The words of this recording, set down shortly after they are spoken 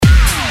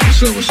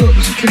What's up?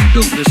 This is King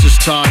Duke. This is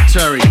Todd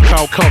Terry.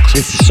 Carl Cox.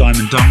 This is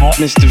Simon Dunmore.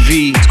 Mr.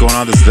 V. What's going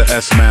on? This is the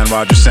S-Man,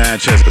 Roger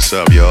Sanchez. What's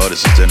up, y'all?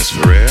 This is Dennis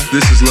Ferrer.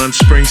 This is Lon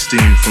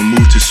Springsteen from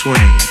Move to Swing,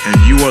 and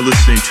you are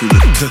listening to the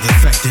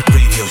Defected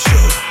Radio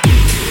Show.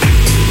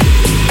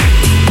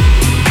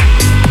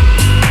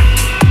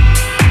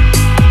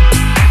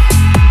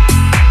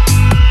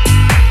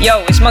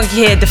 Yo, it's Monkey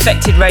here,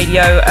 Defected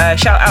Radio.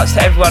 Shout outs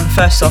to everyone,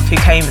 first off, who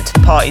came to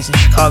the parties in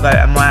Chicago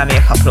and Miami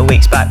a couple of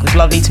weeks back. It was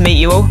lovely to meet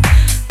you all.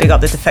 Big up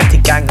the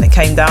Defected gang that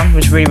came down. It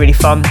was really, really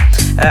fun.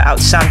 Out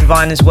to Sam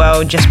Divine as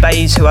well, Jess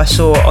Bays, who I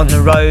saw on the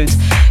road.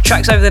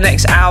 Tracks over the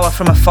next hour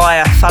from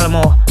Afire,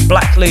 Fallamore,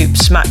 Black Loop,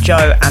 Smack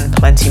Joe, and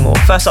plenty more.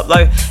 First up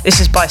though, this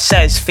is by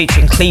Cez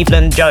featuring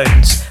Cleveland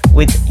Jones,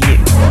 With You.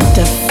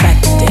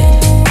 Defected.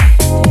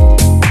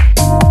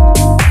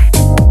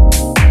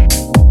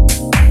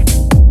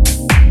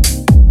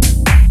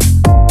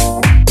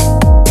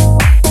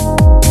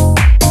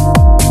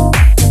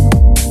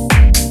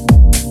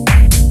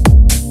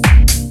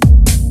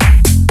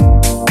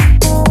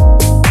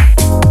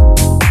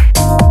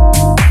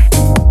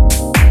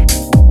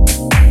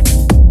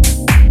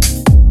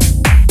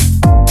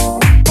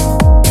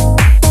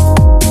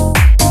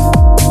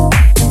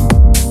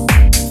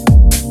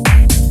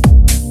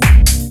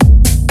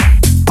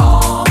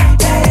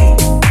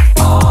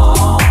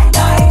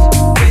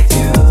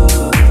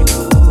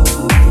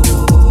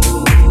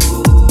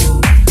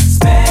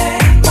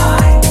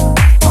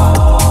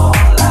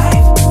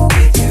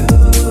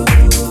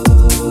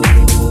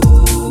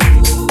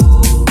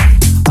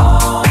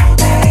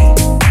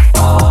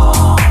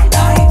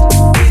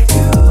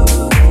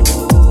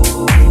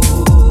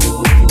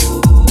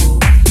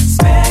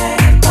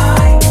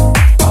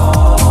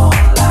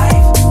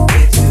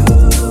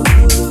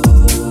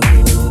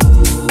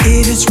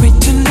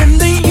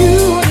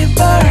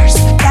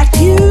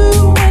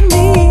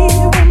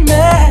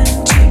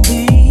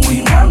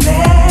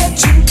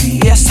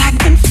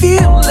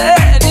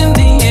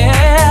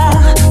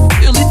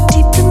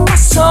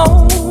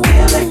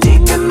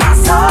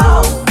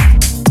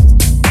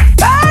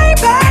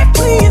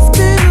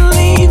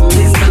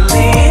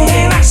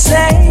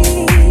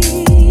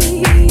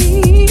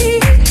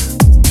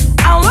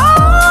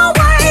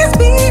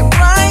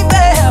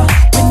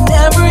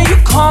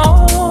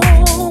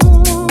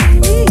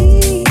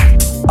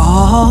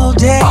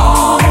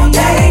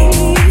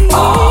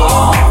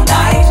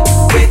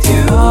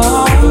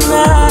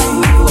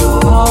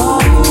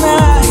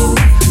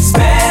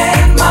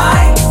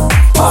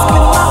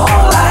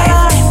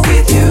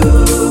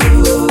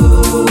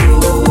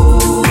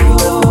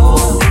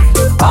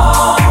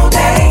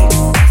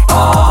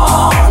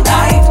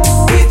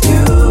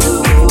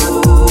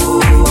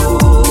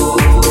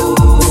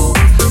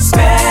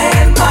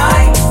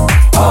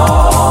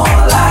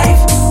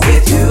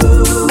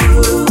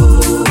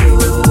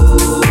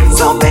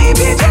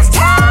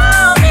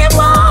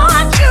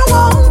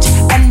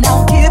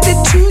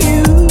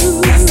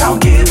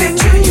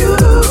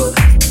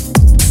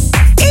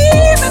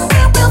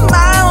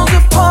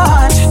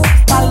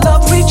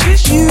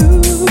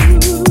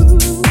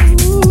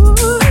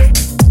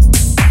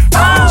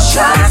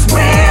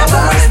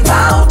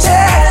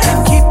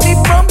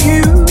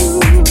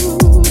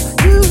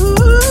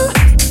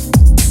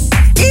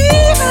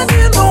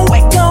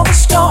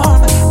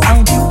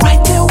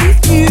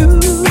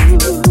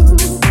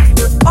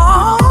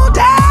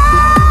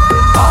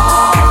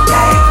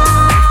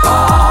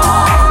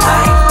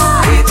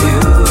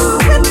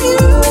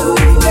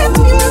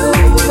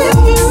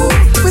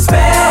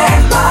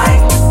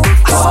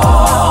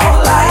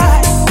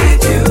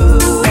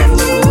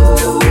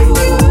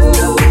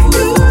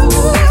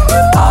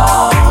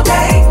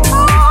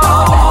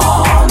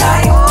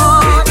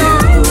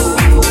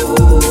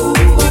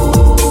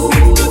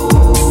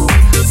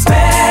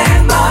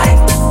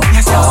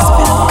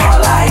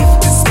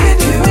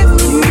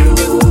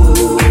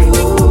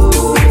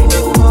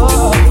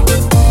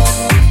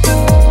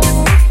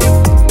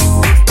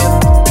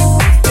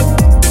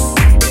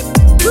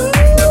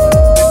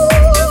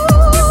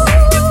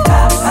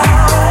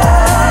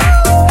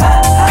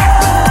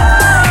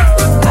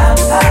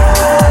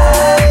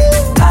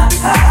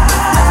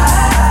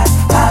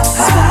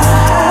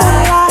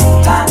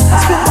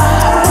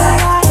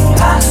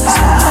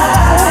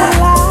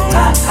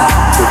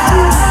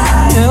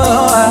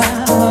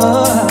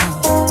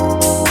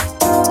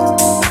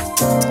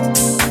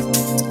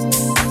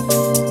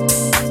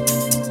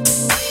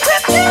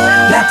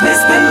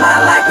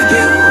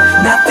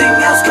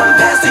 Nothing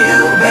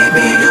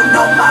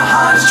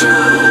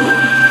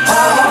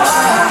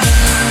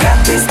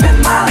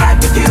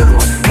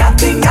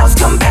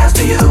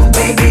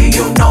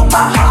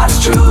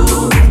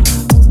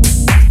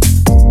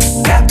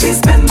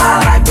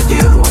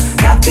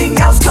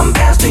else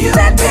compares to you.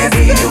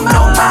 Baby, you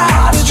know my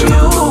heart is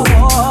true.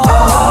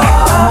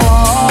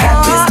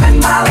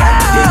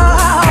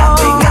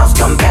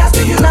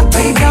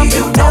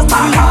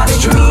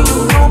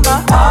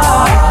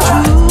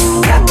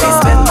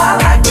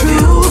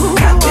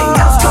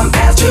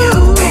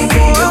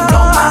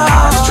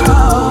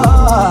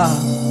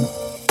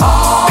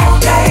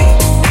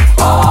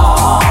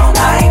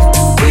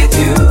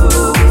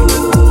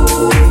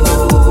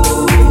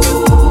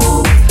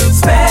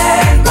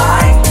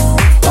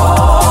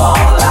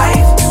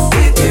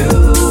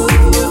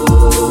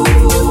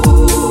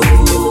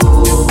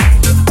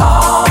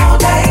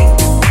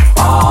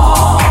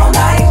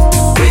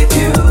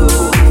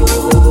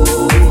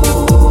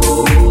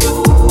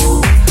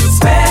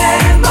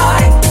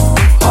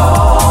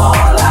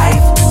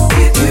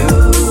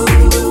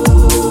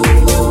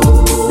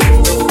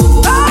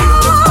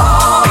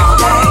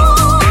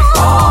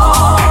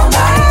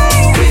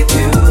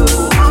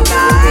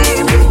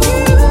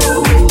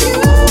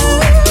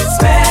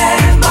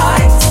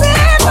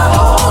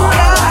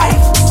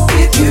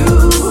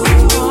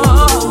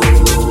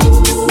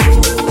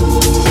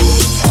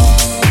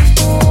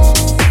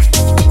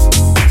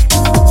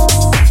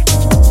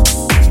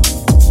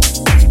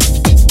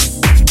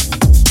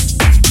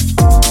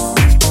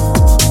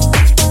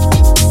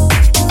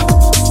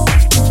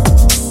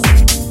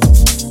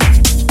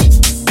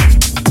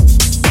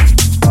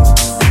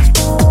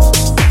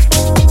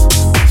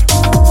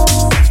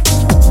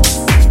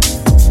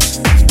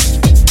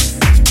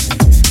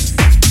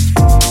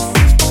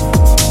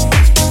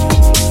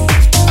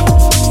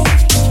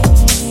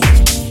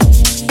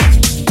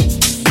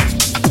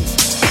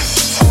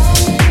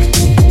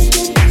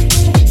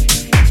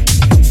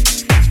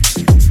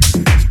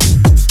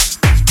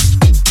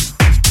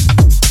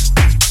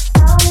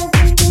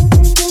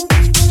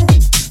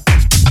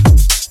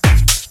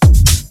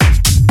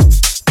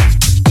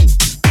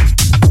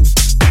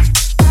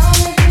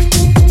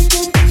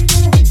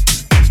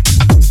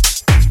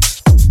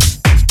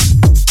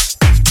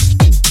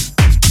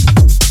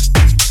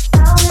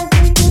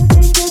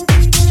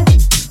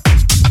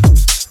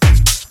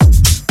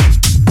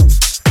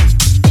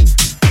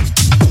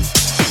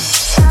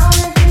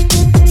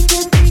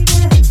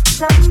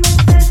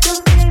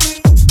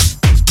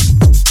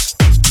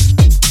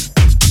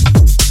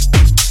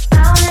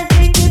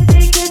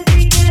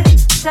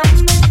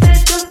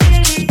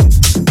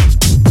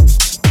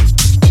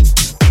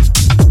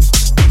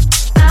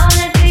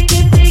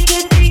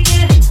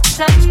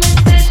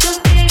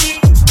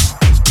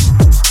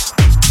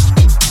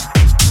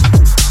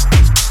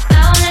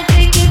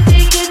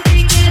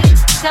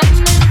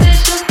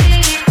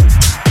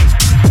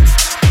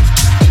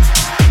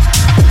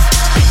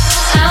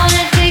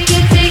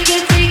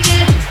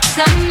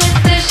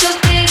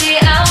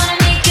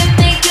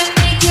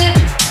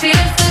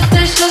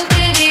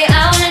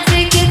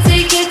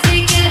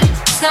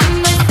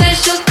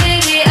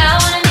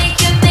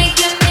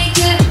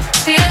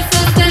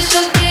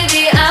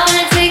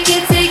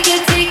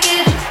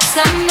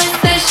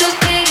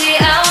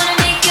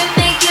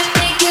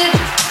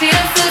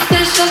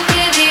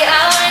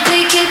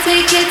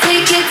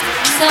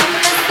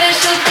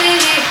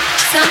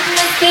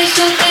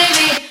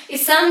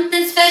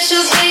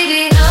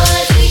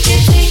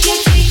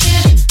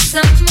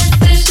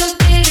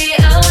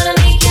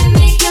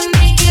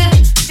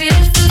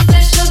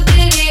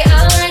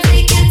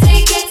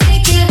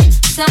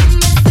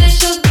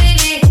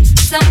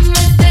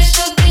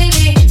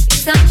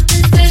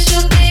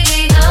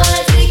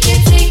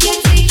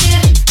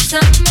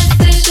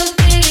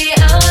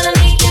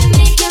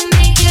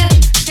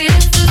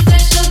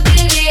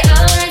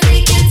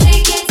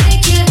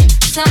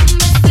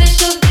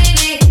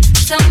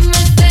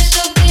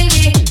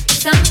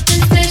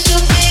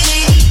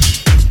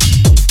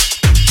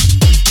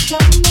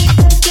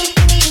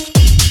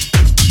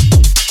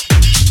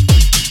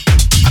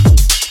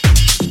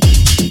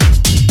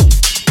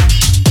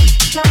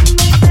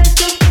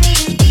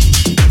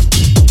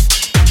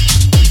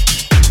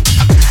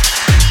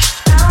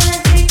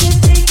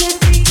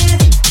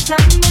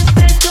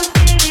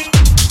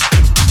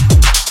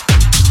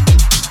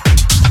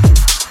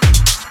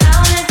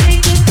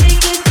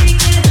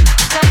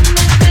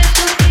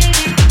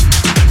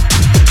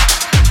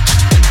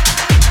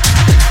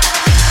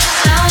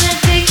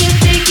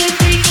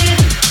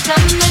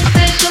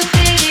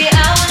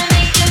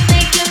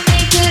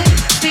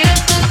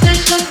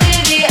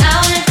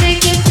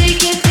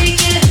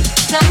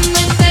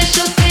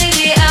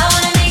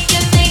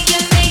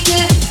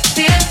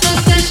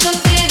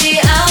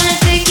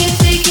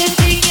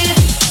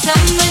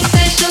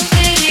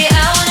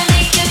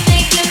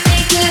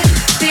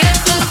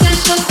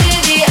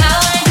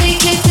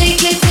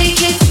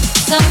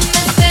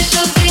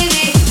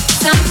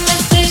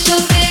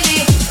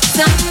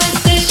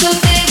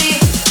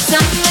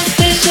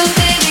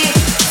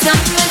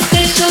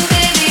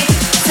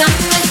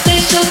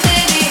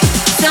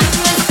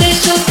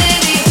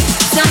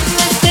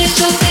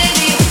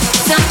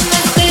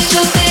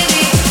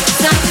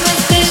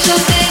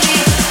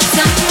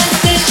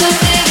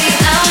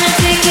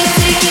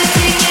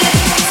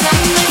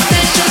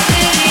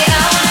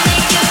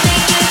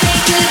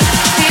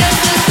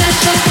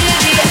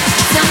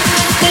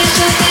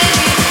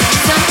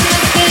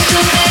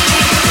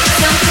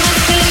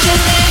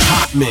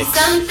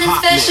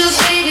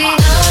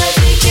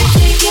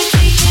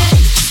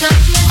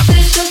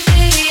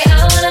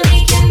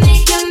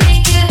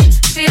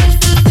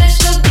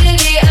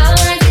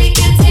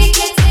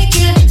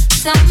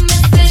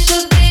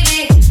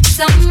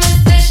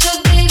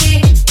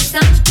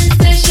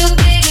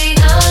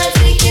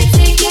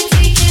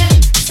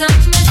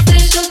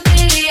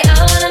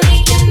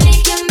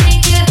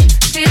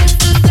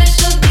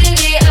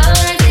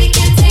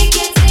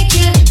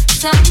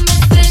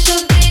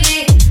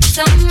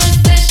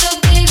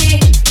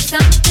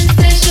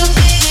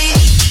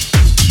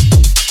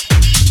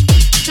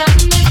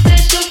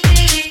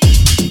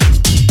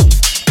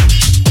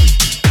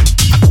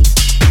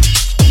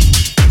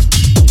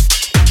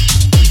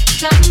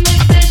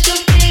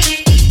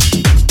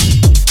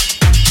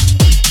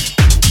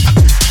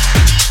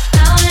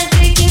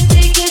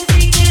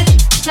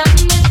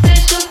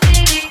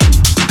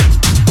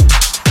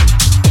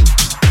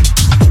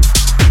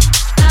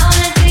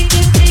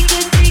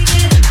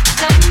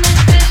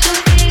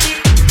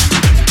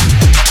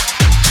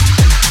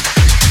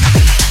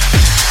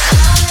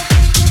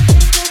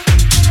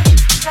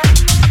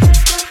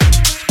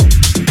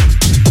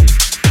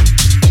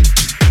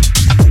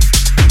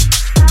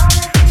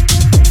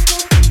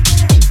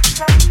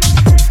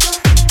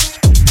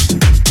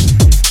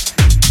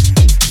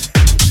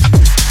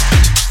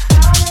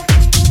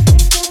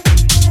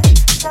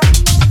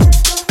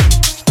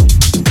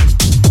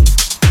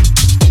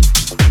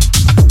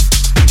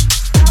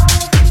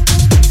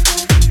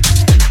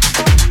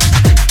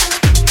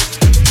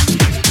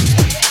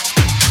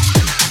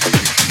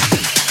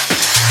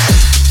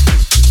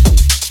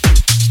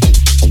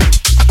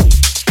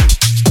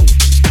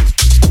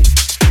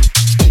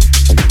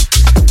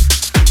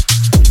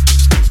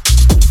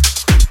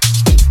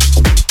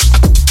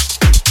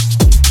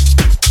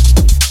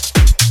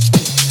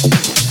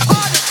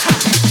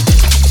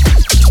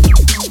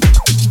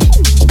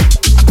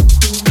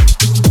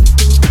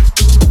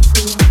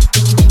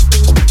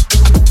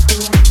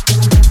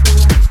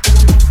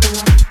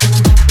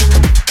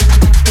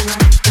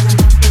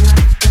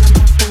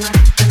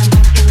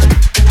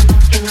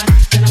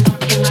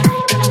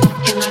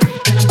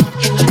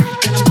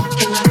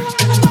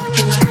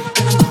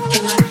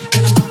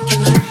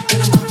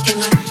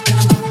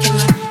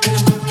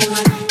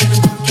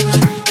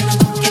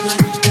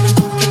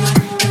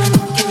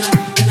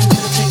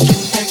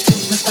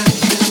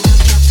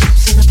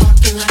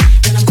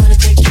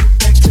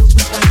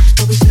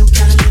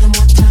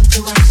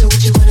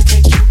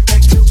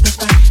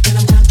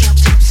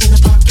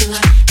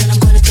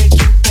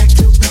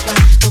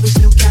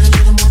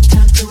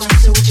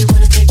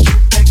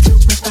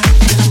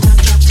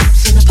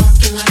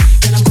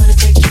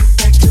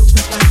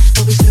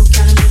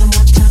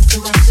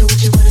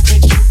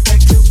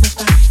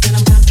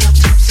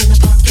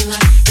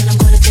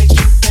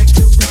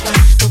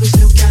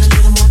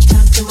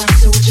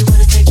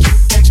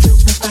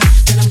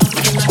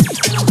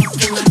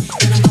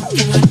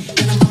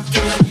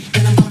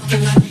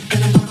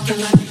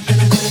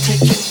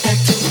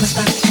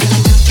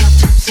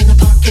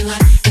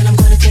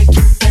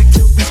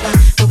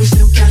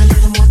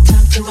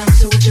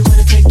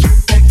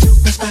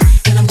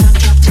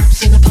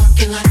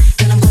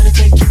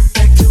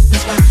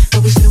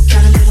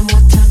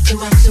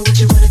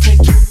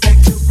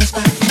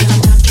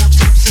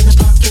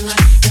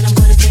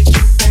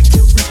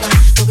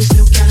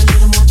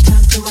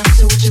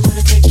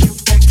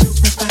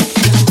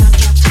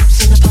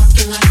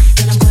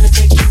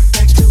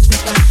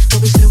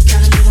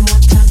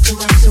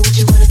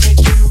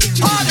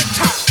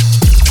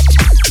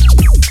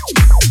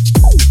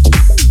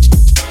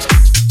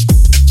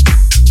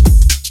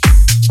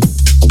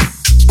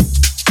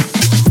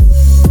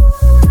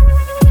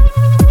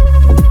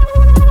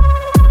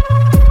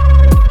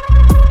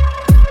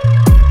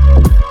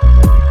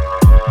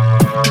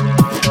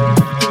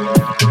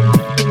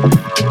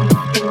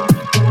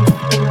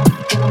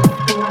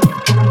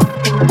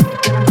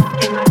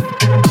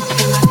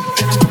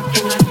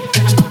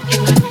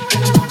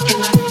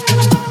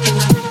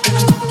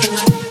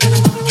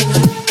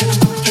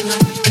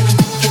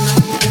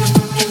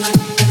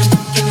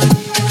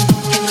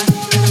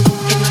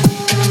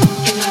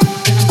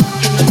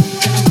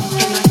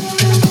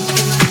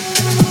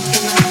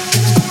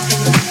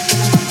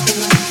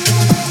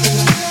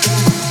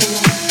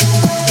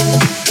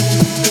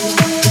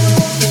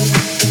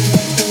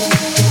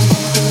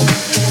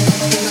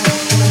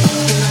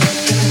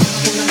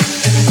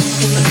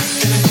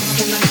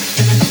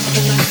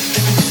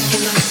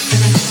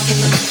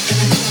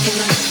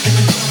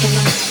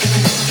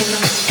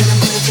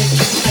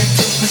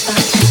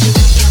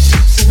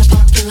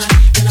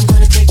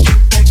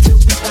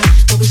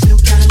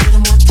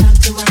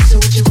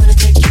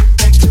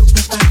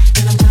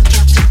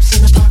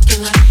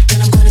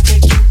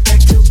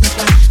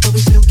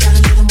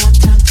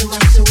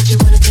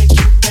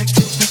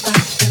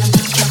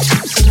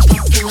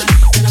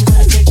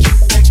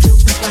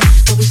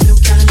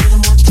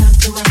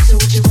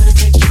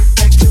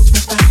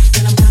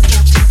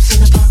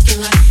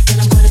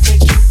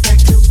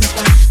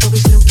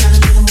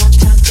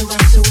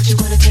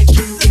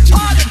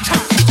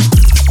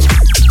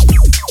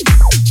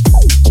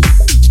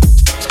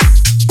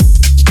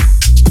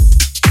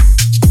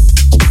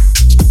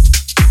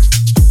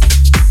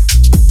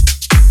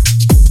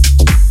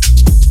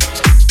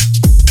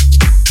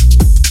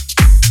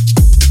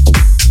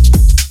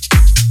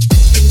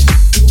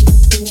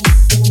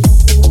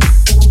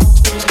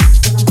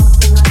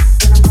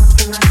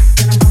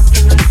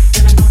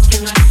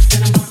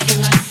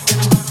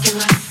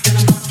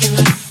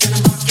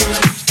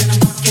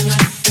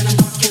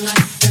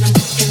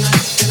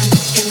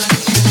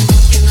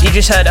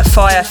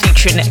 Fire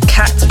featuring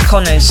Kat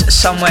Connors,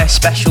 Somewhere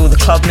Special, the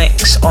club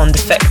mix on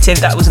Defected.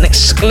 That was an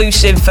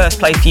exclusive first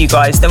play for you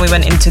guys. Then we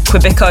went into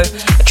Quebico,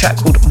 a track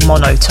called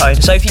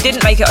Monotone. So if you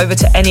didn't make it over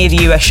to any of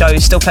the US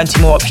shows, still plenty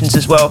more options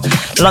as well.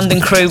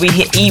 London Crew, we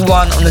hit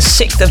E1 on the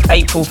 6th of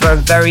April for a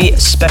very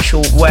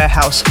special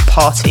warehouse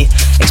party.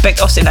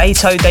 Expect Austin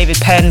Ato, David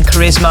Penn,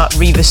 Charisma,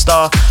 Reva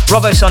Star,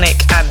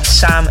 Robosonic and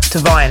Sam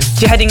Divine.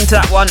 If you're heading to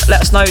that one,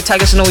 let us know,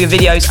 tag us on all your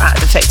videos at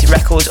Defected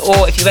Records,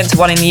 or if you went to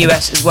one in the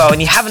US as well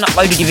and you haven't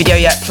uploaded your video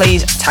yet,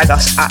 please tag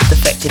us at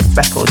Defected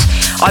Records.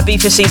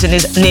 Ibiza season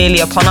is nearly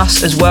upon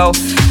us as well.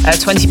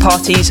 20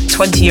 parties,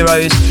 20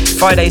 euros,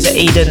 Fridays at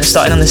Eden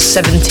starting on the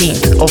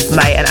 17th of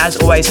May. And as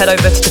always, head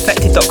over to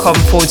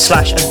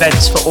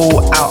defected.com/events for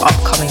all our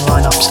upcoming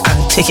lineups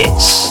and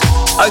tickets.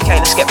 Okay,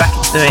 let's get back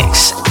into the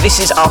mix. This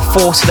is our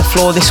 4 to the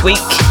floor this week.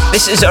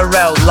 This is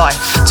Arel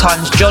Life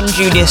times John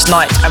Julius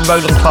Knight and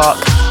Roland Clark.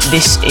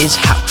 This is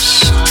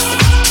House.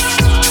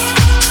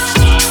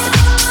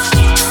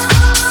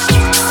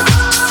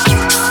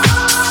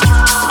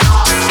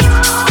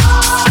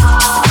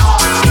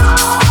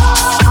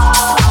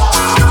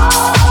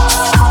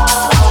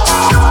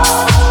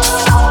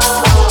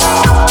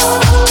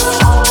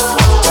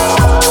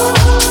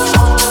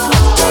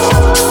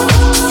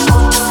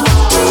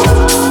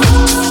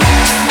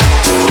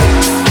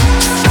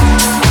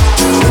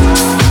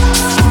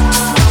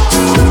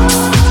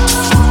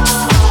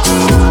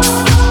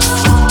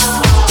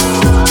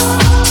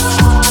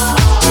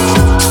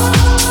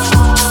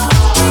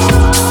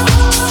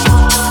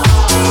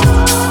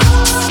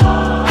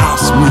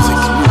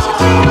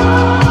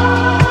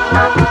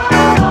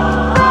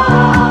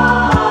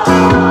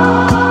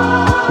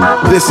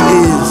 This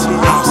is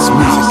house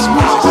music.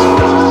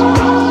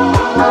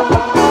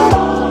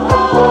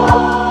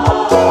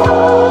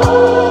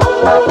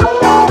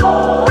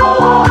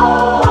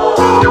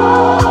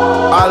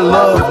 I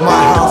love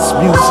my house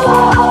music.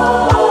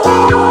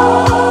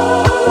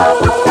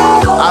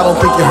 I don't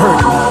think you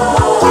heard me.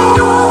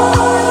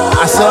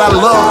 I said I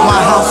love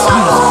my house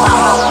music.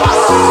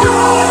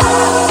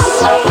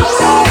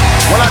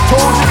 When I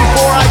told you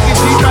before I get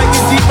deep, I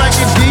get deep, I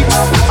get deep,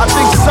 I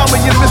think some of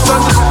you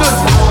misunderstood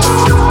me.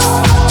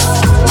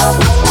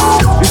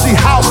 You see,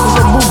 house is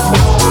a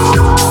movement.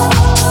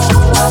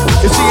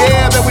 It's the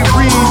air that we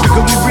breathe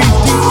because we breathe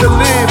deep to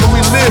live and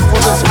we live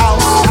for this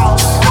house.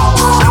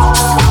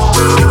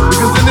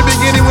 Because in the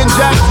beginning when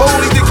Jack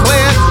Bowley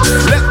declared,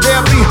 let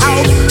there be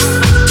house,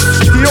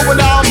 he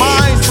opened our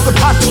minds to the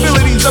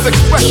possibilities of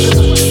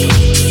expression.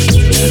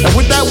 And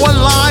with that one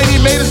line, he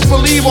made us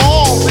believe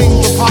all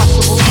things are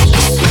possible.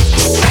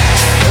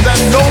 And that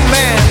no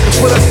man can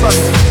put us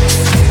under.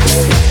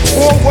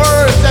 4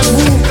 words that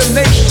moved the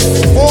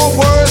nation. 4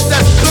 words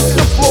that shook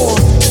the floor.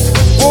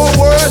 4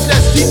 words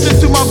that seeped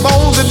into my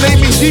bones and made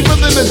me deeper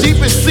than the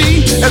deepest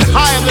sea and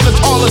higher than the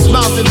tallest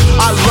mountain.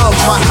 I love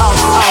my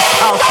house, house,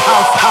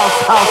 house, house,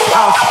 house,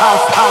 house,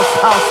 house,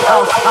 house, house,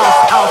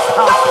 house, house,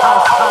 house,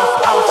 house, house,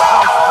 house,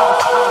 house,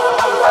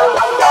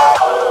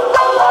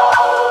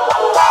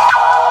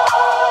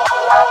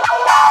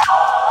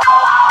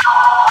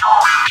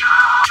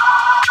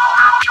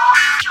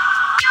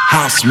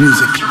 house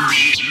music.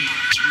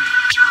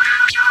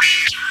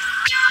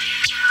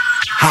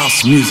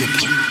 House music.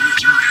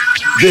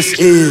 This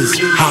is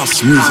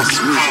house music.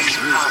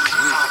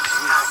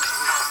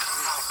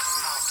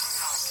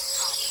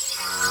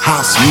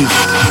 House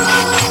music.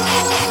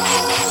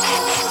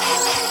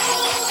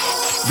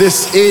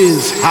 This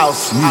is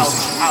house music.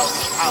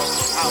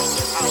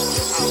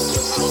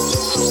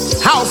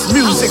 House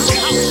music.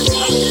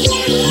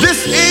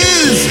 This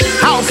is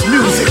house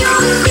music.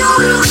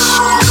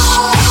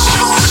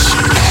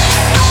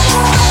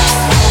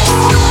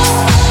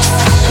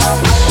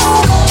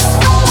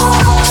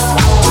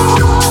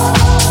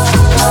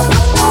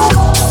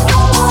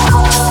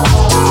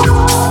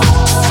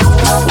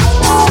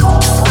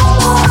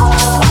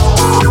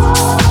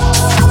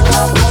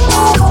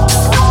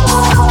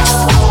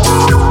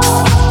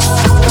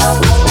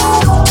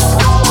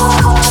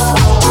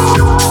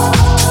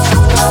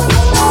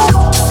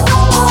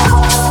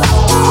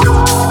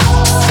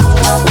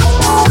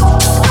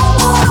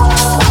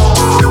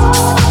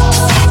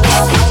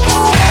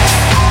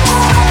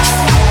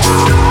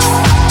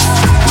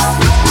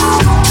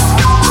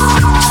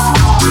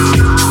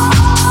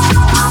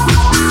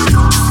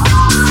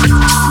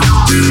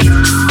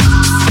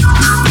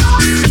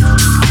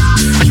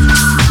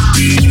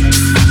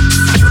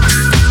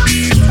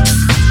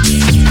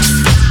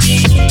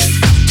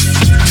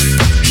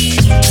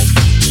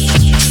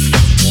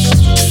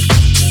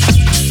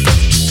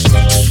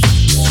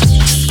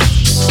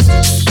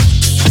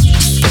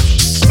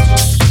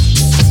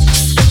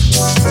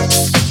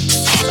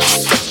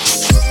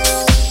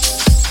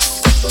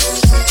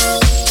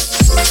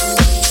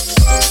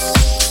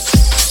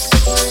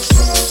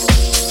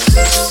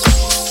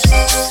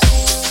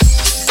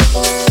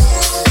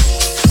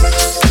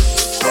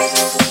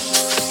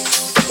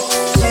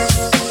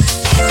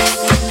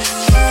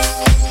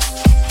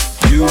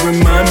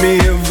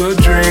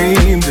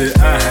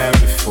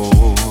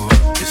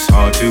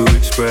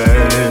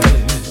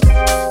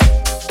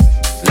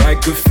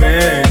 like a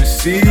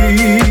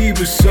fantasy,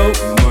 but so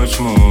much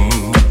more.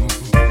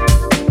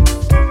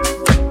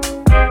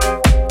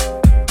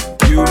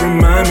 You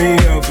remind me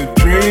of a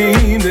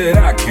dream that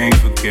I can't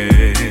forget.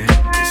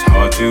 It's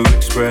hard to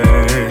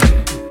express.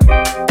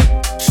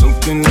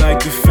 Something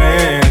like a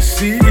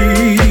fantasy,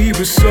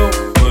 but so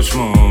much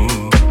more.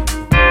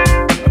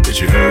 I bet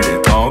you heard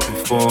it all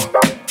before.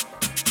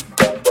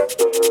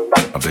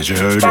 I bet you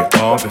heard it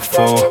all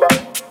before.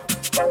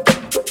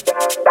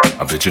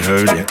 I bet you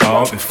heard it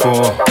all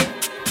before.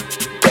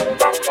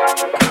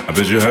 I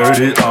bet you heard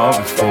it all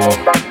before.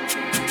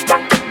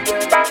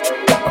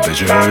 I bet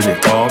you heard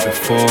it all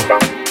before.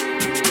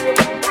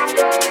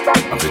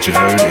 I bet you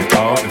heard it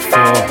all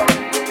before.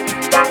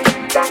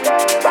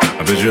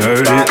 I bet you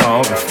heard it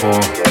all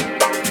before.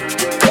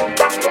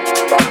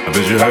 I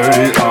bet you heard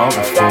it all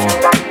before.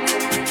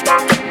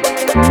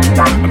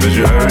 I bet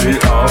you heard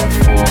it all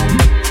before.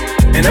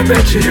 And I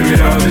bet you hear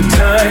it all the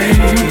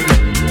time.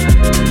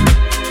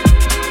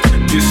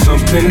 You're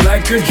something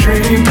like a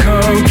dream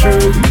come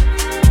true,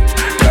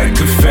 like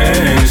a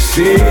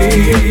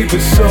fantasy,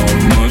 but so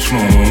much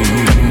more.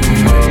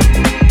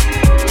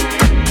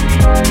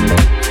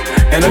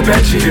 And I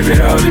bet you hear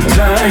it all the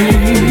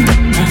time.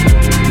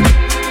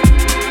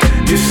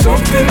 You're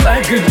something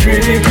like a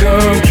dream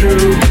come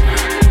true,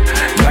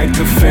 like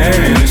a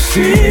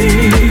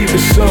fantasy,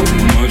 but so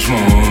much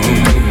more.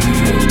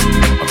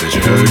 I bet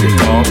you heard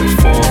it all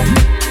before.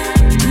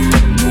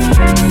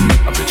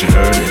 I bet you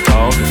heard it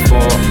all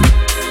before.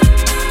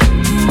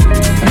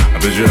 I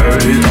bet you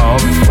heard it all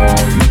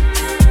before.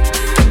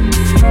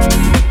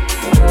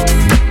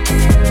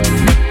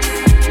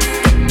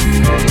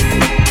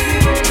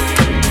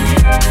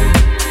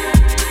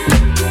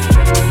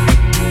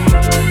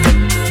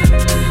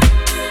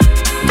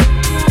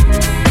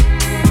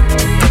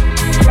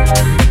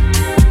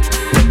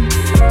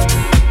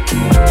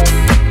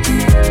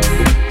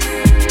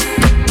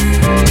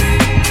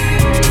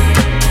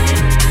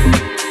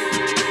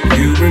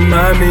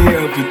 Remind me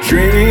of a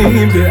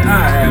dream that I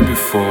had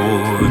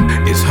before.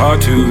 It's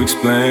hard to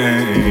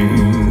explain.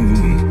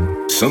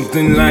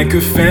 Something like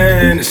a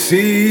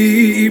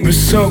fantasy, but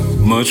so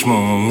much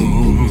more.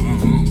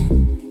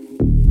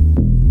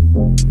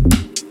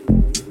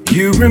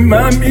 You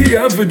remind me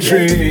of a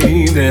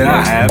dream that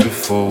I had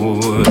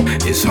before.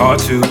 It's hard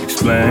to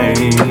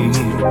explain.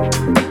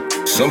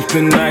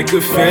 Something like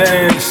a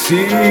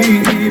fantasy,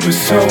 but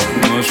so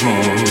much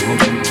more.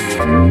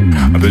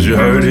 I bet you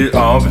heard it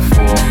all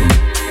before.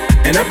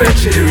 And I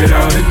bet you hear it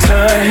all the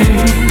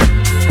time.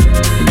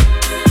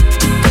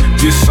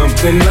 You're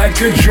something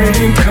like a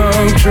dream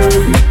come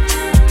true,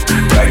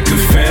 like a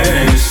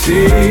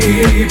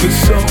fantasy, but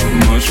so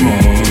much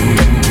more.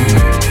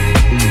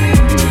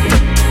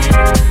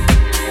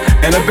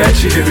 And I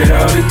bet you hear it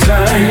all the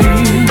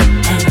time.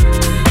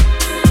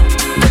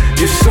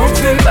 You're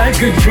something like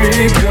a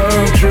dream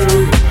come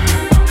true,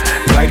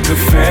 like a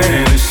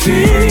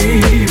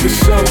fantasy, but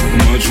so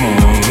much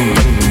more.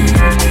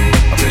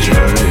 I bet you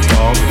heard it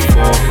all before.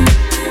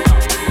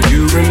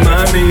 You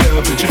remind me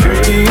of a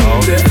dream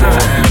that I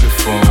had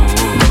before.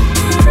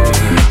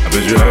 I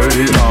bet you heard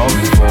it all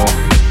before.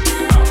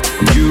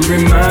 You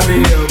remind me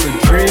of a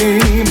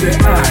dream that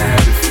I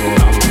had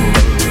before.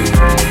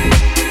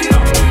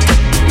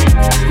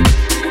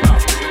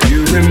 You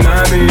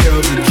remind me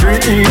of a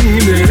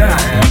dream that I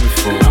had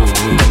before.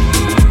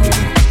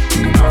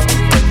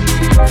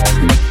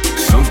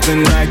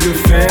 Something like a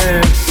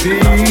fantasy,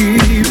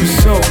 but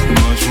so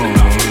much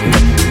more.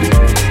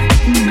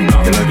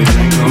 Feel like a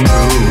dream come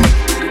true.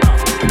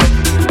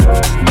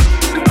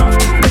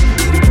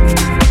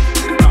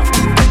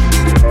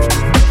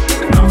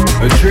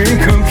 A dream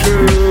come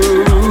true.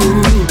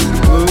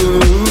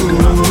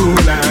 Ooh,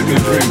 like a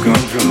dream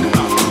come true.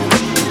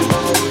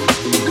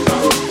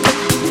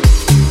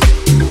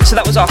 So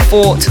that was our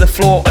 4 to the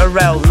Floor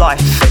Arel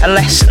Life, a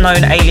less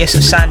known alias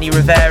of Sandy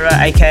Rivera,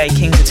 aka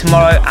Kings of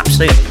Tomorrow.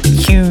 Absolute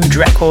huge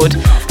record.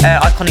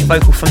 Iconic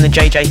vocal from the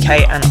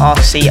JJK and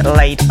RC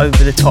laid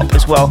over the top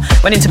as well.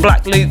 Went into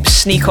Black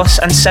Loops, Sneakos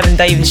and Seven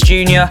Davis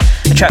Jr.,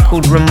 a track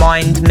called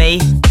Remind Me.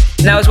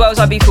 Now, as well as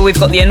Ibiza, we've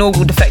got the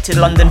inaugural Defected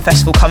London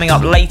Festival coming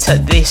up later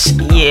this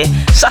year.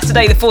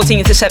 Saturday the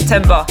 14th of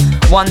September,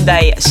 one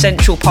day,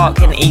 Central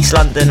Park in East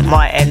London,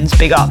 my ends,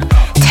 big up.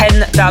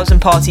 10,000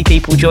 party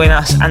people join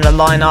us and the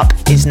lineup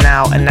is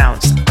now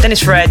announced.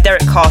 Dennis Ferrer,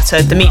 Derek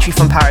Carter, Dimitri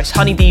from Paris,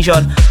 Honey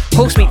Dijon,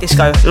 Horsemeat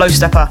Disco, Low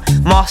Stepper,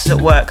 Masters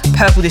at Work,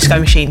 Purple Disco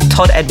Machine,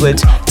 Todd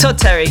Edwards, Todd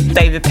Terry,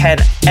 David Penn,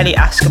 Ellie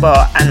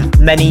Escobar and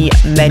many,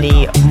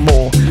 many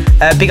more.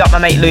 Big up my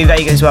mate Louis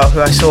Vega as well,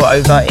 who I saw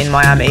over in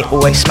Miami,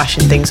 always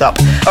smashing things up.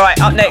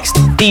 Alright, up next,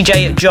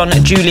 DJ John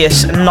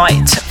Julius,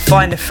 Night,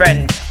 Find a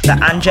Friend, the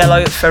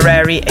Angelo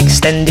Ferrari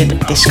Extended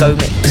Disco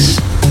Mix.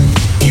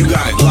 You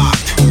got it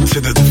locked to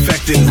the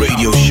Defected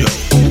Radio Show.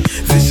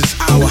 This is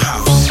our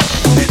house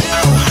and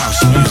our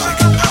house music.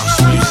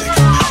 House music.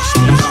 House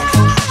music.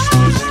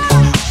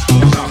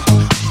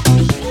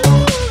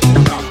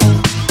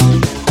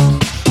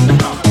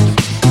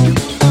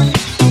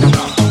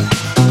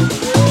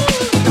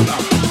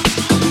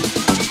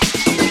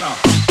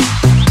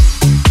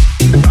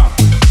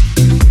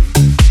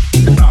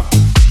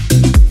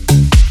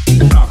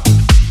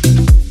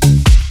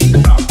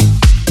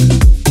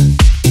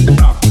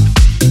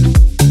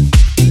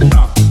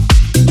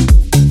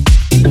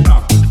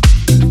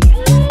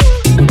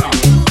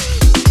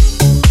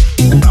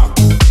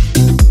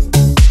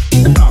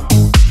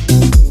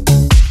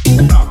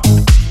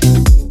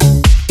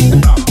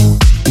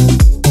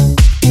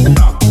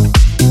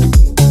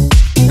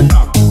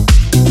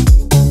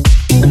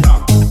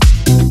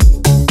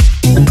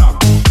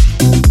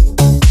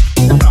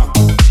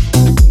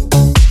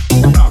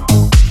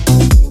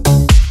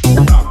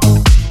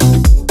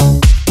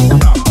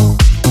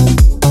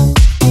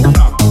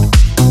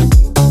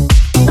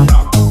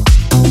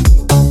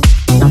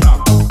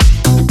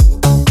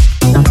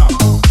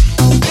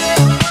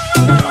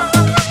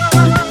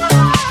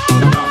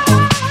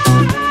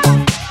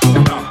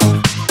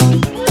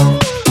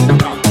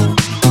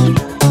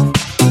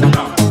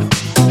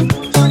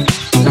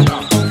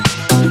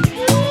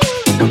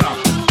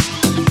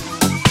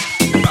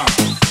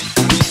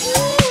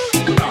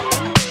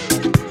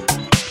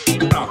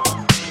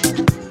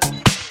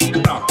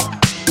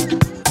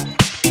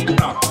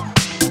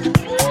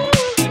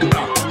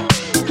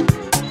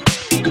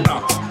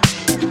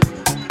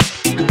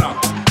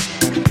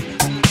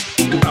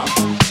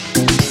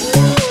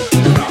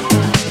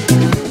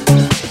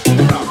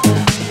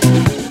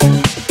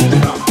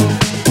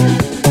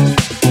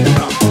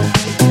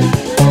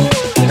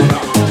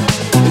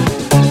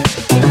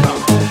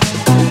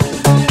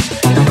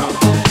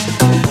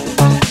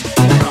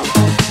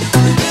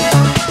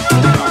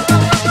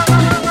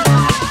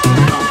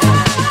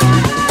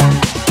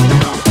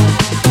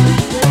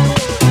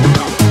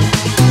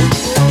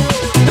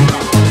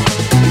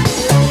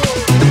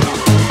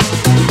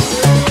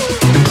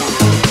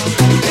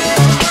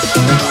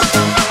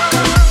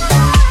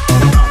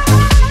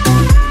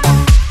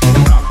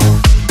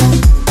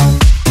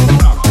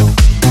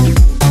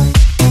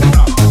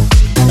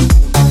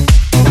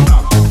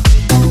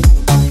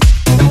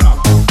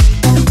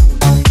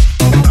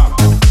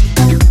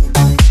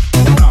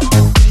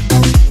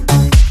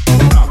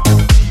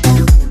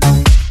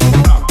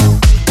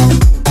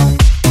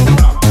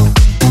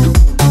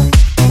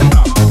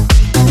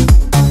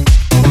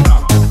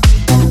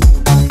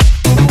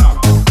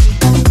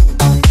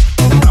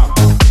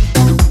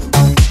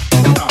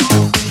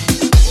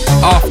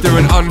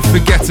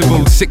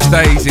 unforgettable 6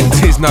 days in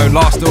Tisno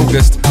last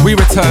August, we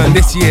return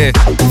this year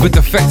for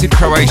Defected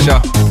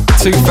Croatia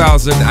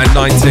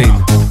 2019.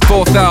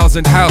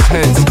 4,000 house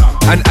heads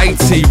and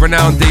 80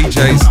 renowned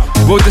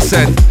DJs will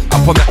descend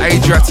upon the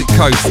Adriatic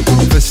coast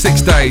for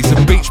 6 days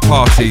of beach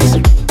parties,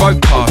 boat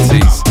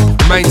parties,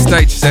 main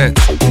stage sets,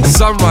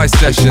 sunrise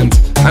sessions,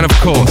 and of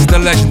course the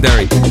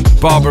legendary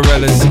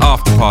Barbarella's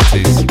after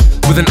parties.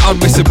 With an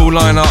unmissable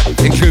lineup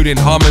including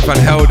Harmon Van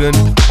Helden,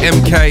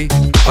 MK,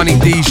 Honey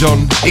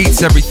Dijon,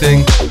 Eats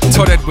Everything,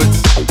 Todd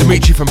Edwards,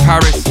 Dimitri from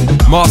Paris,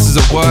 Masters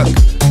of Work,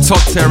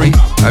 Todd Terry,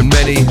 and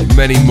many,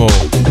 many more.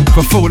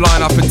 For full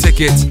lineup and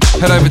tickets,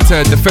 head over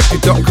to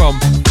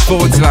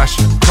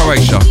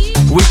defected.com/Croatia.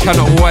 We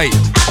cannot wait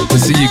to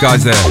see you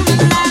guys there.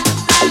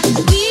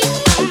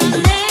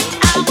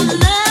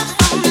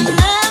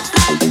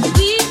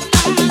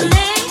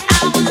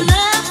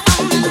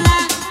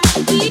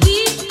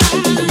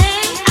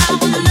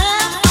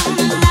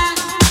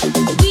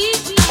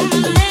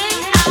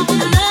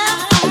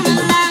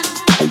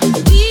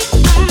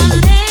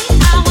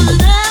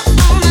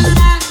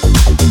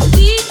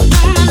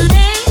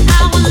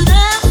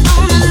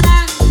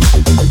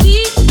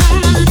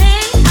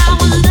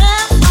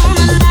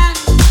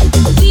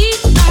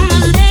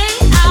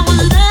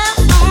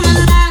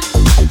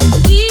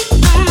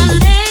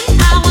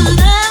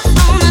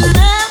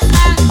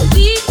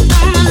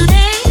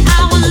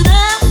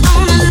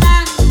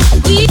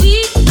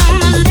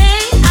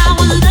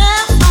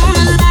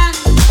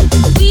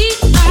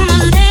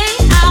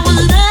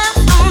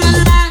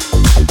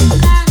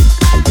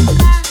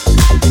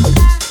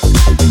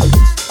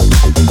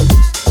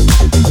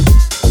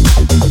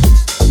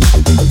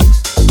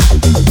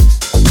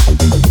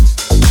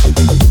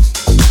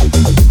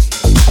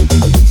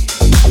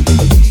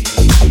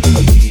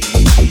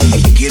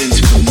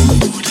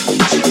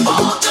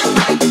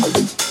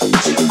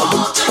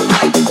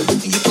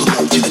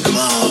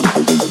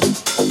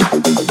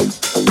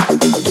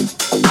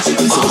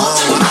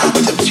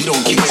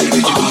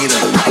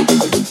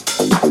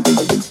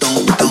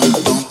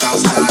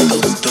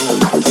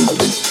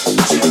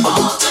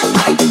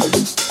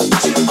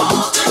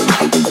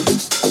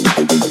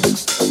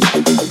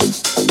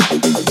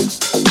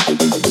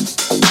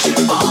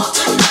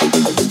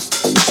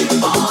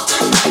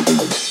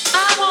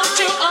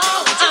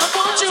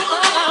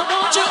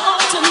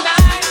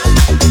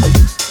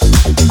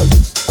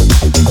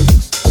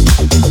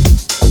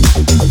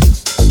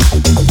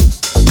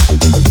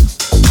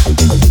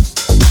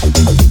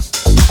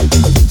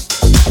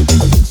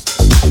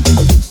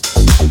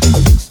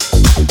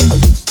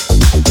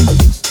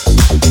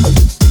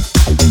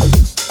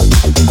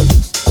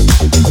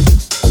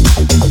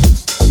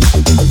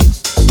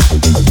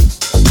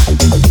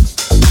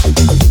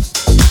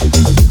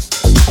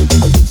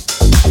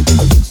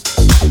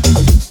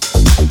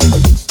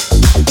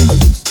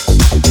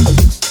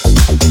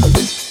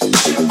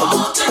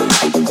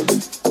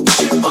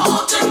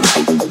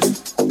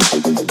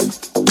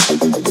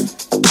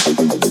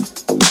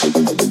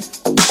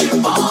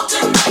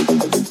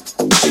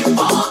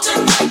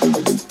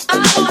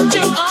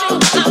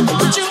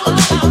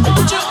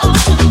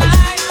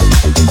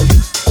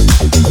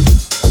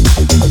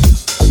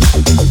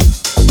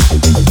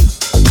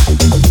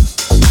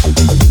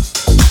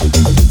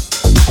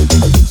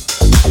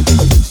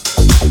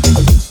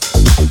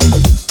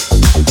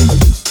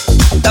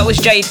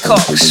 Jade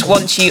Cox,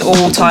 Want You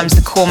All times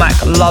the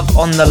Cormac, Love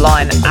on the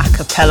Line a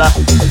cappella.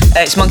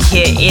 It's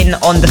Monkey here in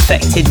on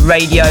Defected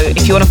Radio.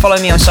 If you want to follow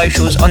me on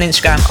socials, on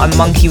Instagram I'm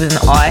Monkey with an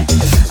I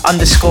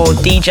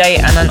 _DJ,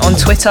 and then on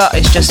Twitter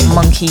it's just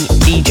Monkey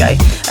DJ.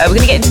 We're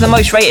going to get into the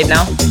most rated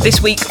now. This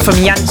week from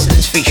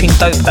Janssen's featuring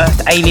Dope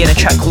Earth Alien, a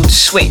track called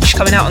Switch,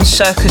 coming out on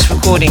Circus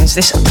Recordings.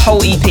 This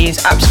whole EP is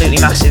absolutely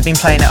massive, been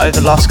playing it over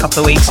the last couple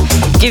of weeks.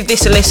 Give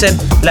this a listen,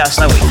 let us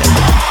know what you think.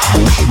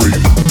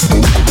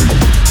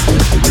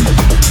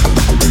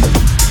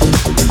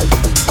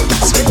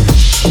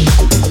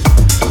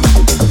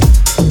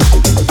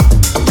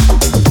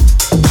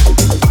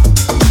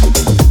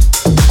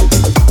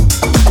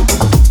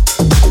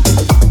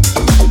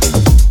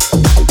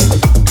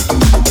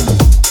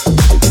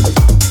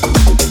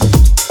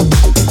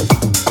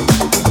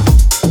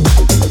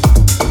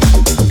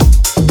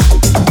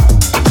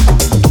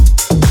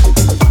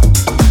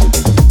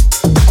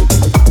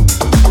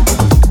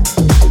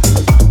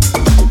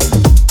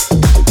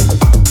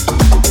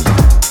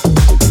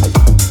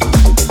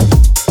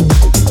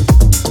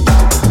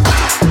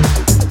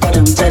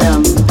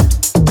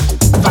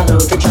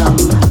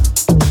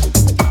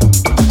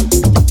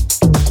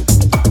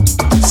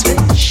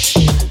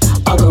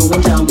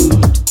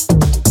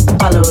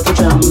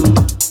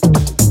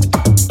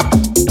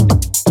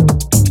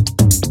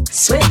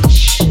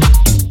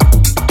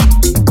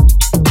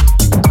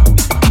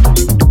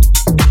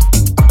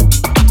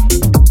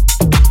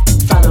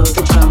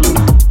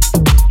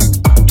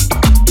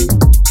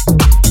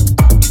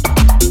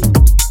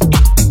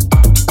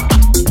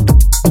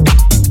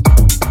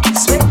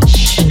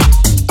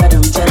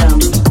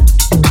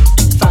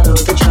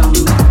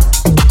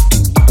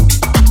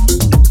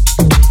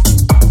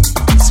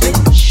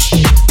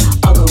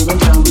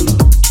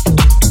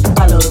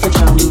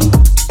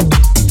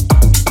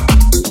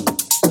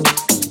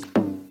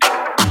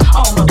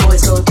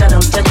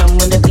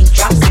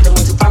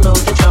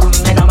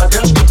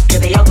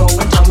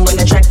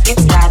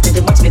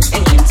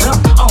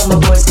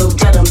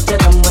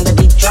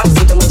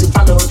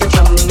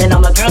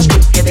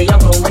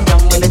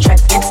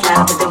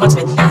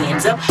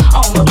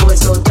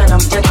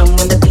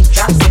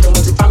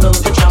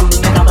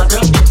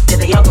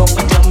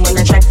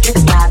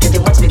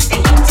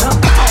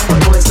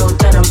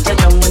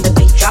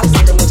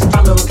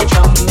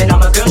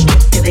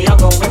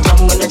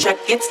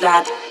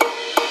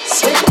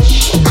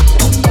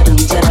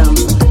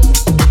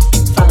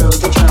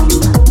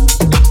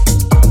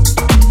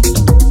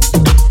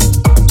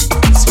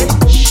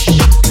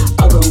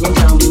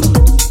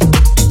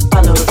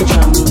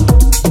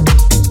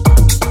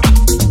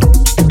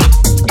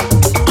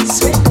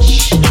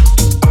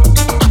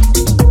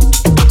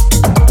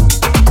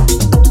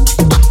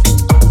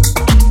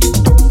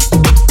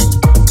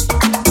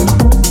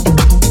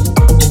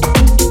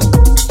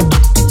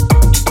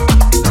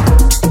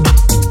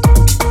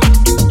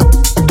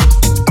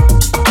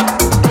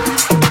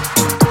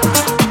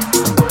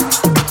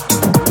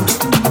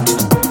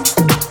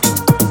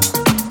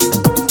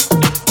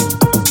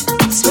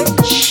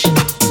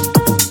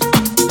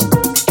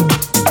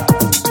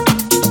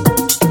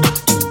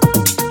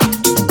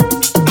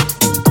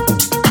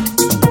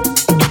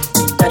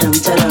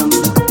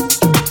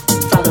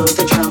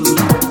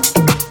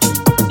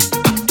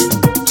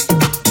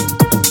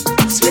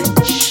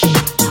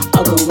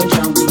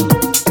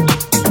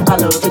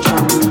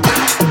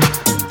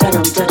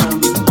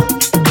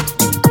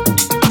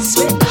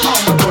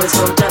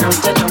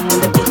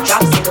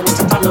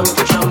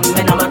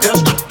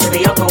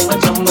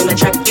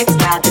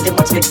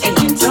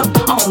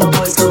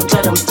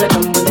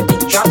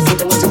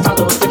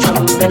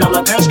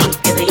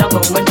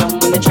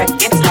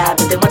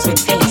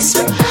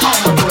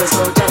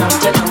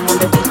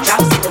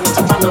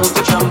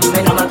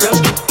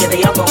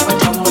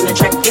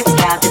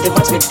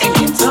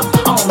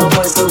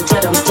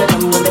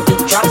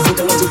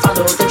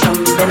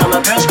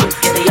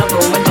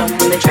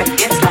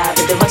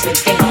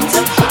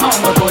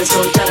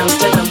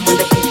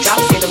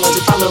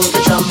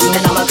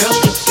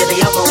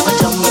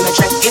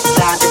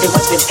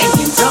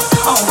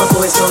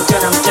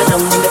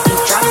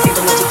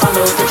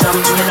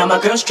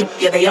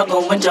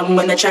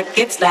 When the track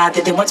gets loud,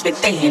 they want to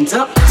put their hands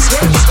up.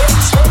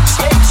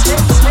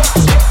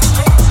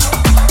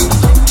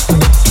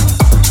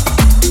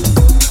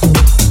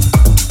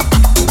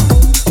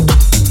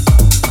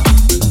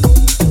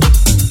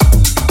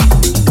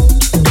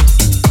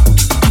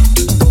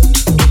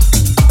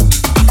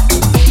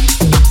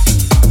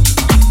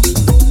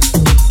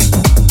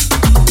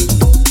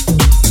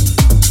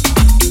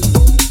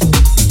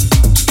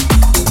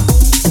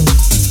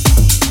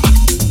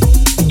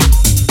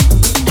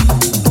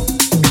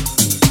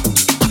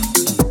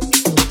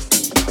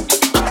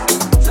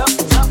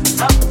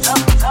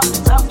 Up.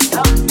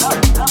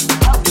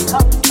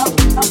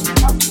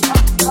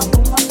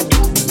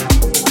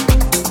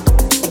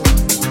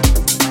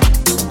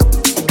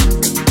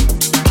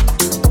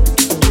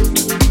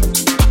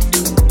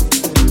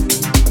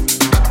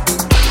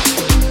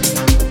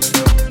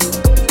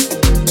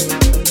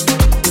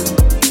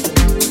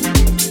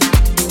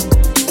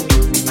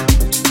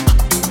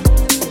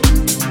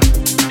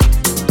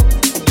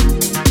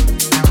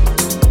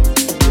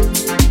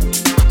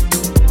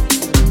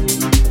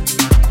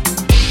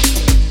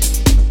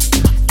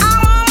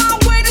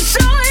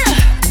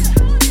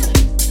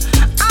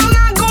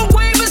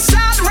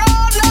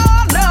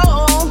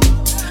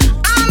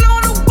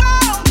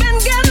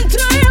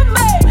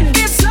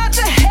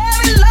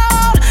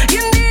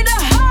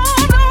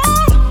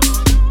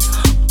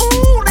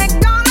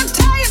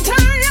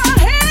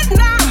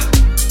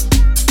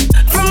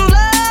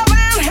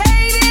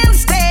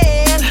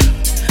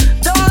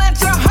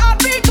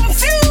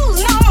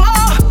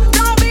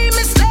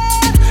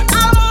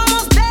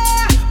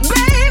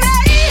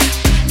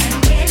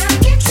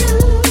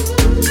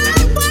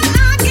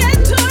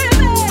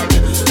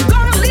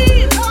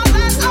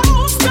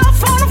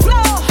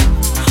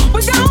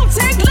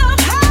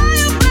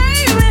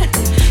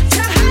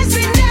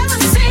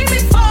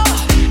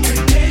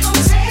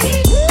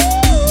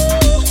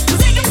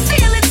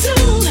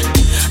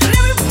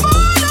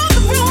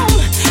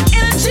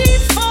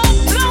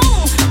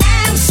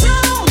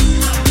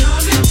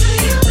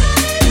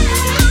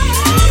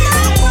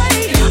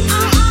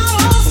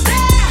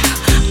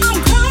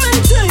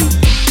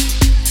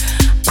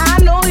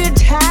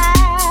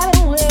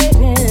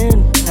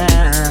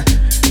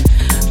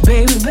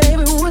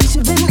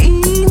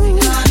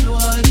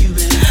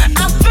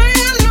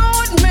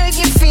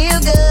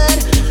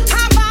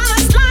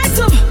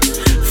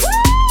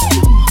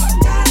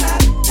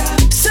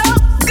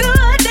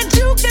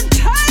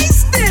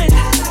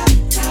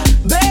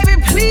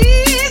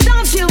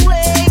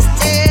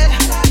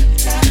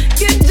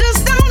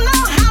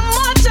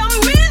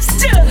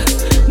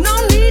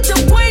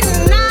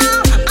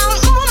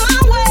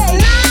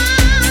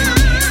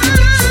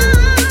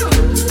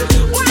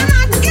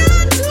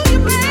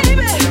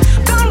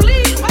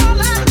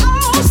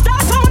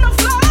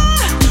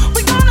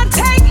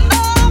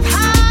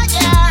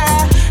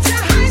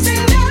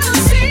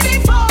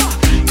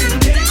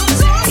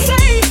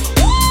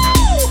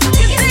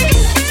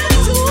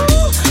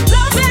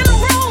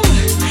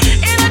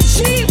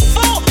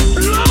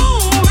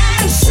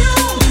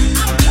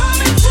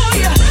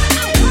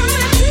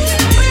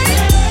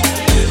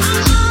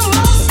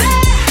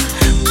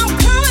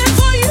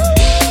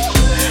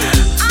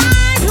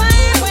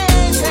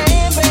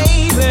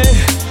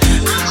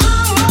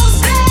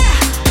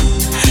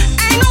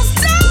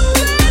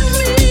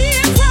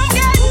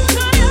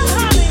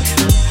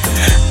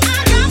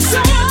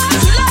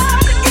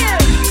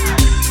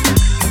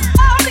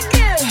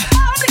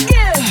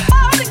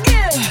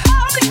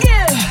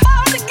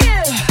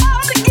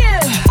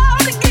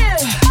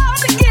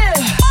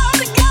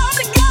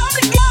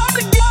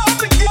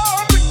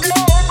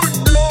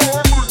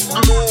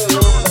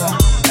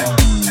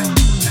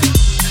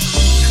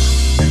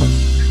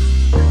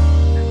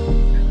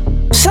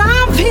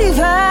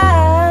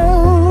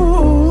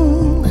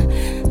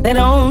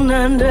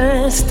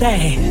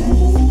 understand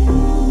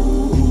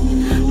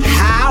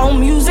how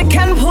music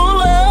can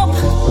pull up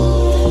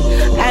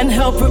and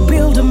help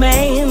rebuild a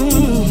man.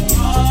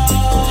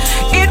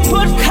 It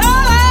put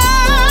color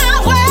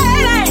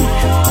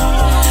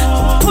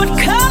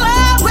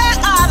where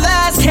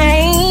others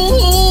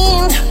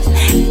can't.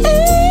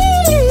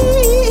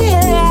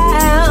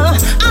 Yeah,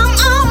 I'm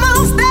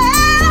almost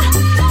there.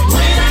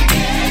 When I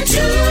get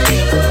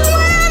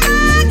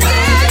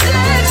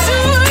to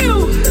you,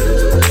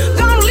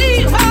 gonna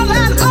leave all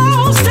that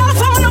old stuff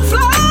on the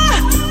floor.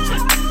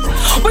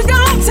 We're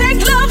gonna take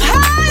love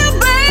higher,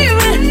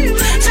 baby,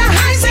 to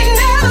heights they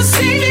never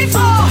seen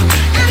before.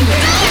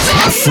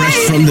 Fresh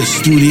from the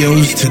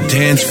studios to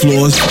dance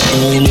floors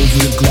all over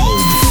the globe.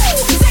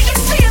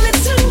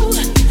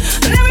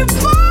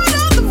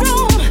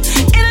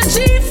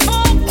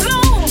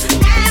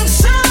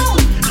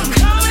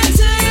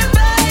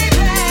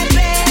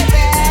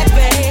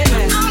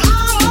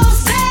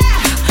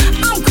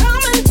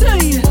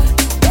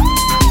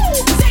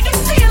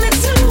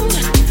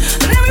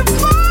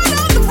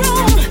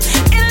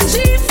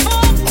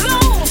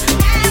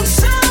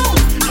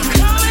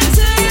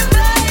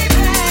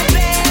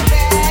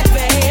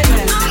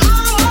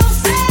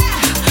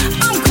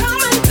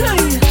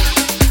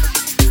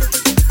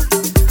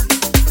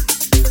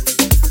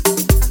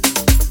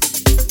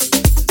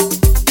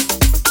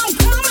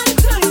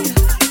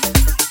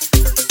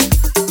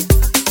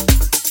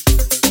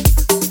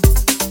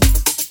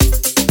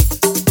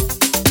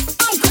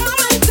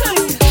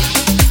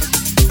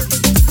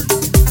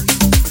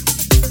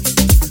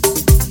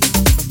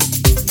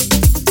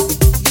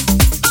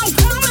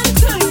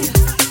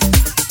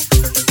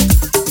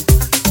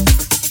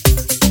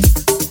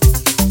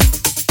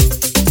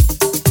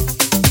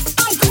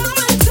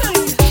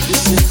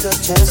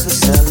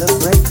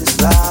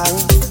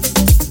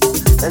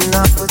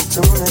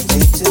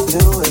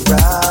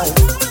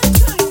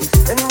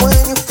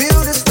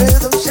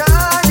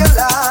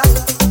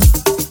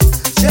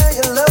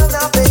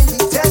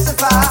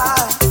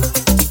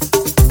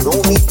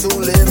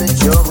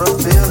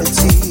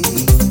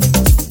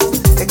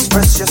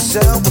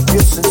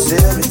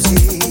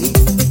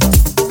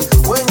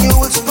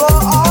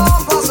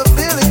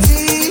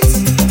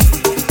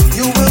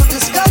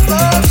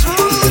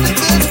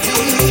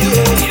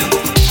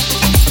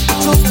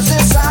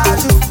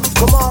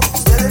 Come on,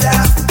 set it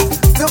out.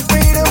 Feel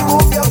free to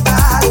move your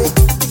body.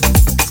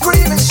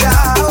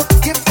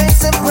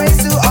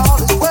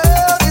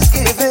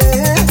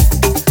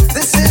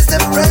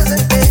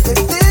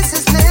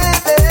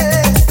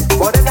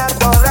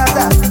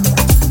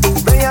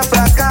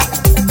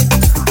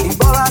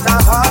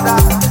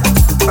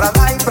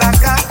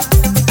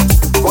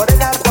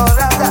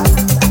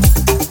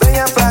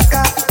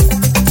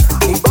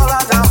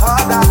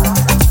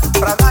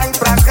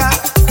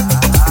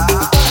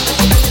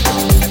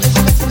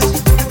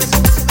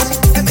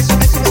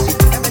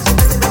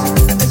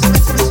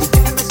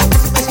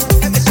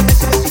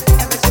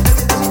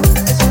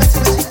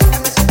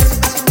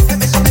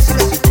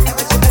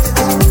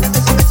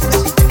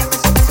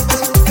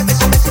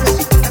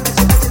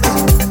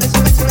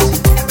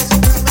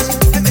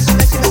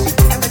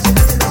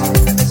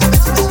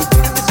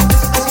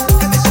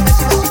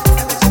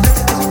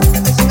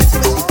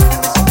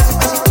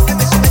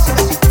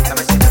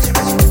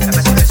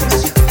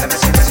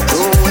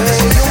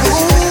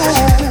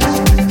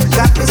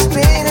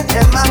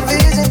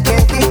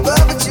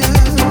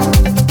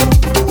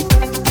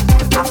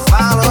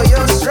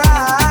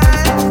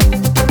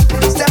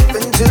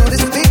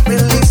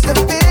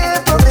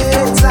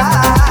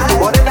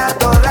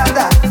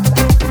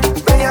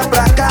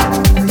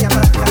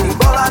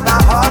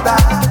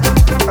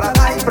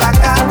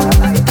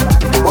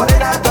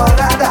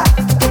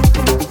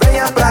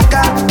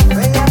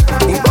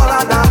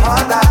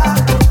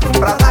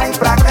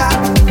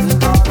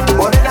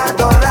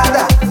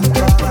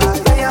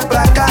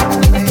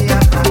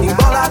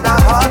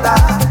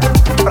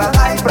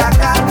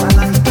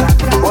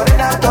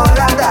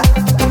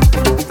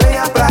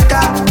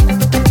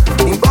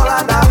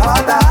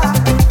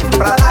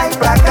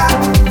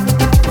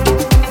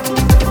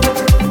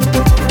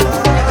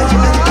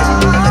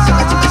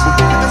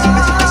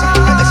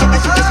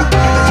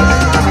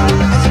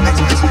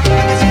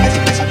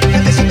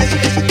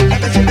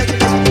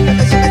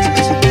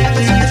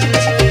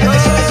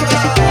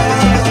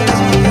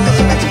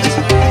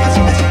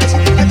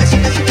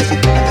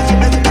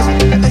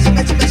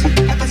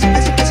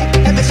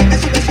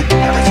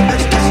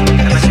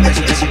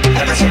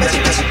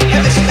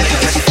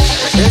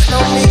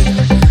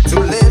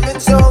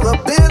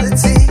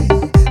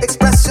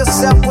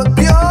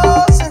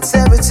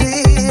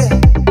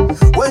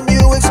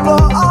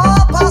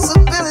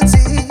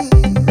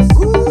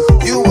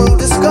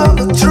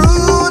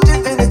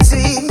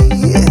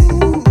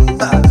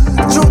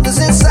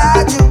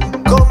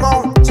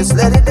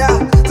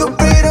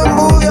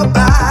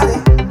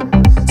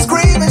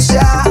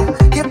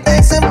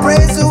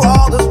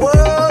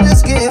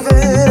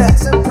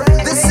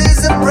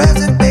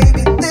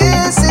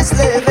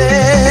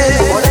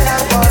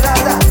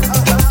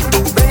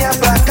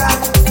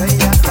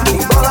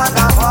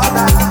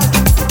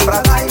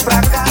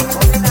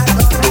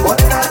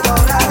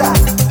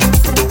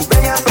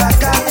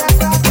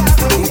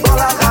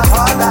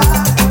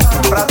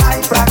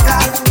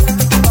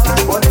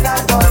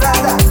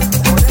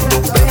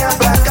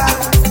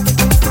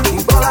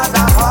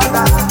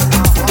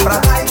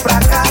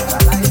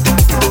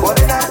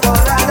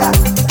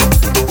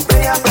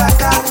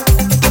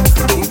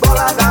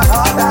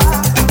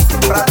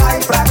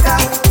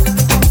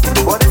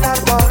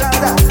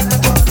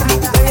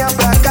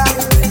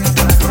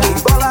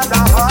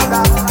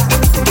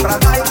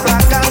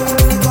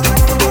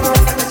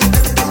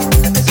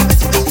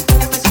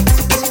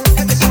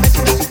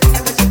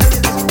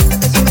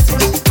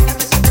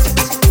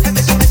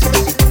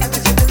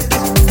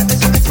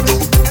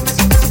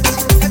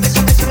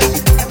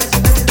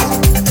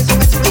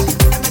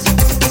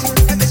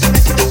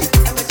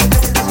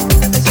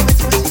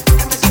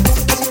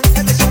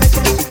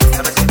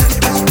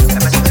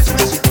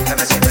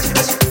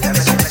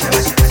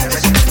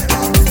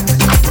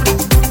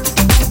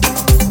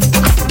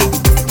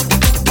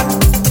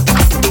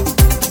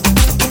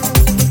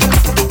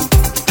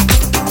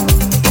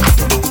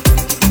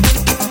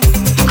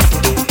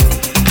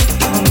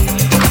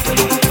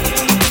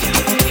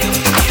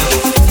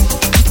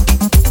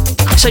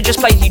 So just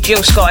played you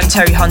Jill Scott and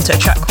Terry Hunter, a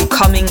track called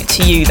Coming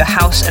to You, the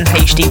House and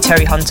HD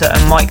Terry Hunter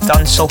and Mike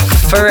Dunn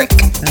sulfuric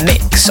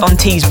mix on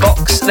T's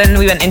Box. Then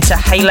we went into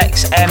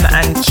Halex M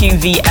and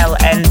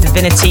QVLN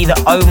Divinity, the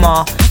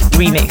Omar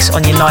remix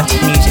on United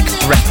Music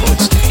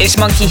Records. It's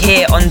Monkey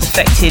here on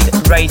Defected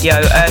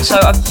Radio. So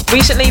I've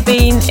recently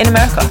been in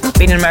America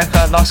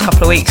last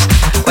couple of weeks.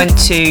 Went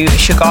to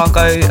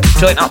Chicago,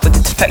 joined up with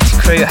the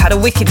Defected crew, had a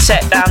wicked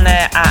set down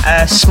there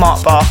at a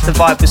Smart Bar. The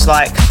vibe was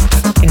like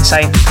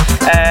insane.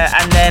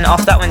 And then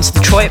after that went to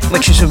Detroit,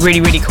 which was a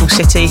really, really cool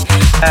city.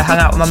 Hung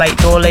out with my mate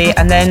Dorley,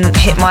 and then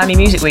hit Miami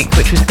Music Week,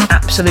 which was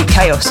absolute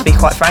chaos to be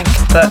quite frank,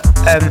 but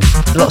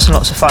lots and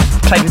lots of fun.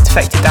 Played with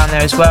Defected down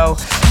there as well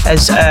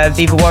as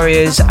Viva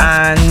Warriors,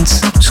 and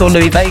saw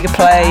Louis Vega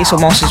play, saw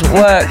Masters at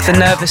Work, the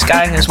Nervous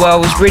Gang as well.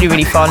 Was really,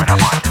 really fun.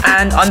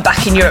 And I'm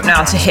back in Europe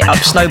now to hit up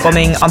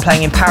Snowbombing. I'm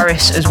playing in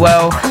Paris as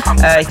well.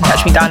 You can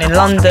catch me down in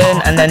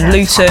London, and then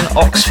Luton,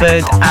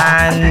 Oxford,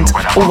 and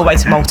all the way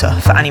to Malta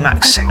for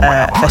Animax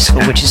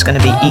Festival, which is going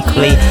to be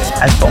equally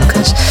as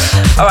bonkers.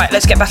 Alright,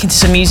 let's get back into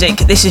some music.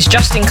 This is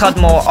Justin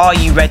Cudmore, Are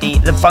You Ready?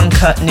 The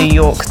Bunker New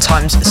York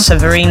times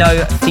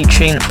Severino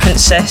featuring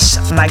Princess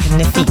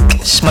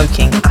Magnifique,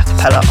 smoking a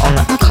cappella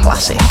on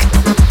Classic.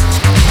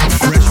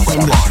 Fresh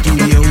from the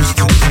studios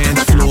to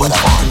dance floors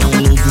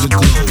all over the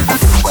globe.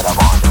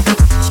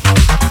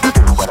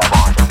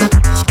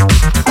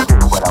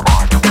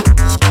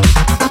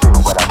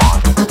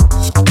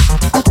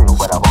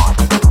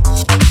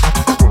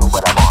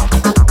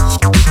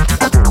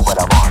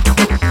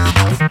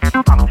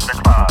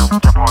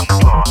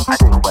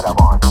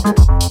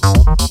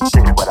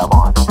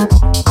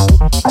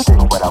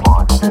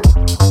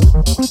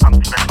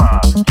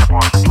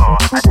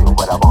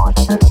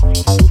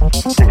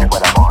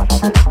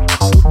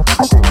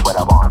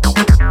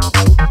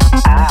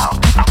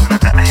 Ow.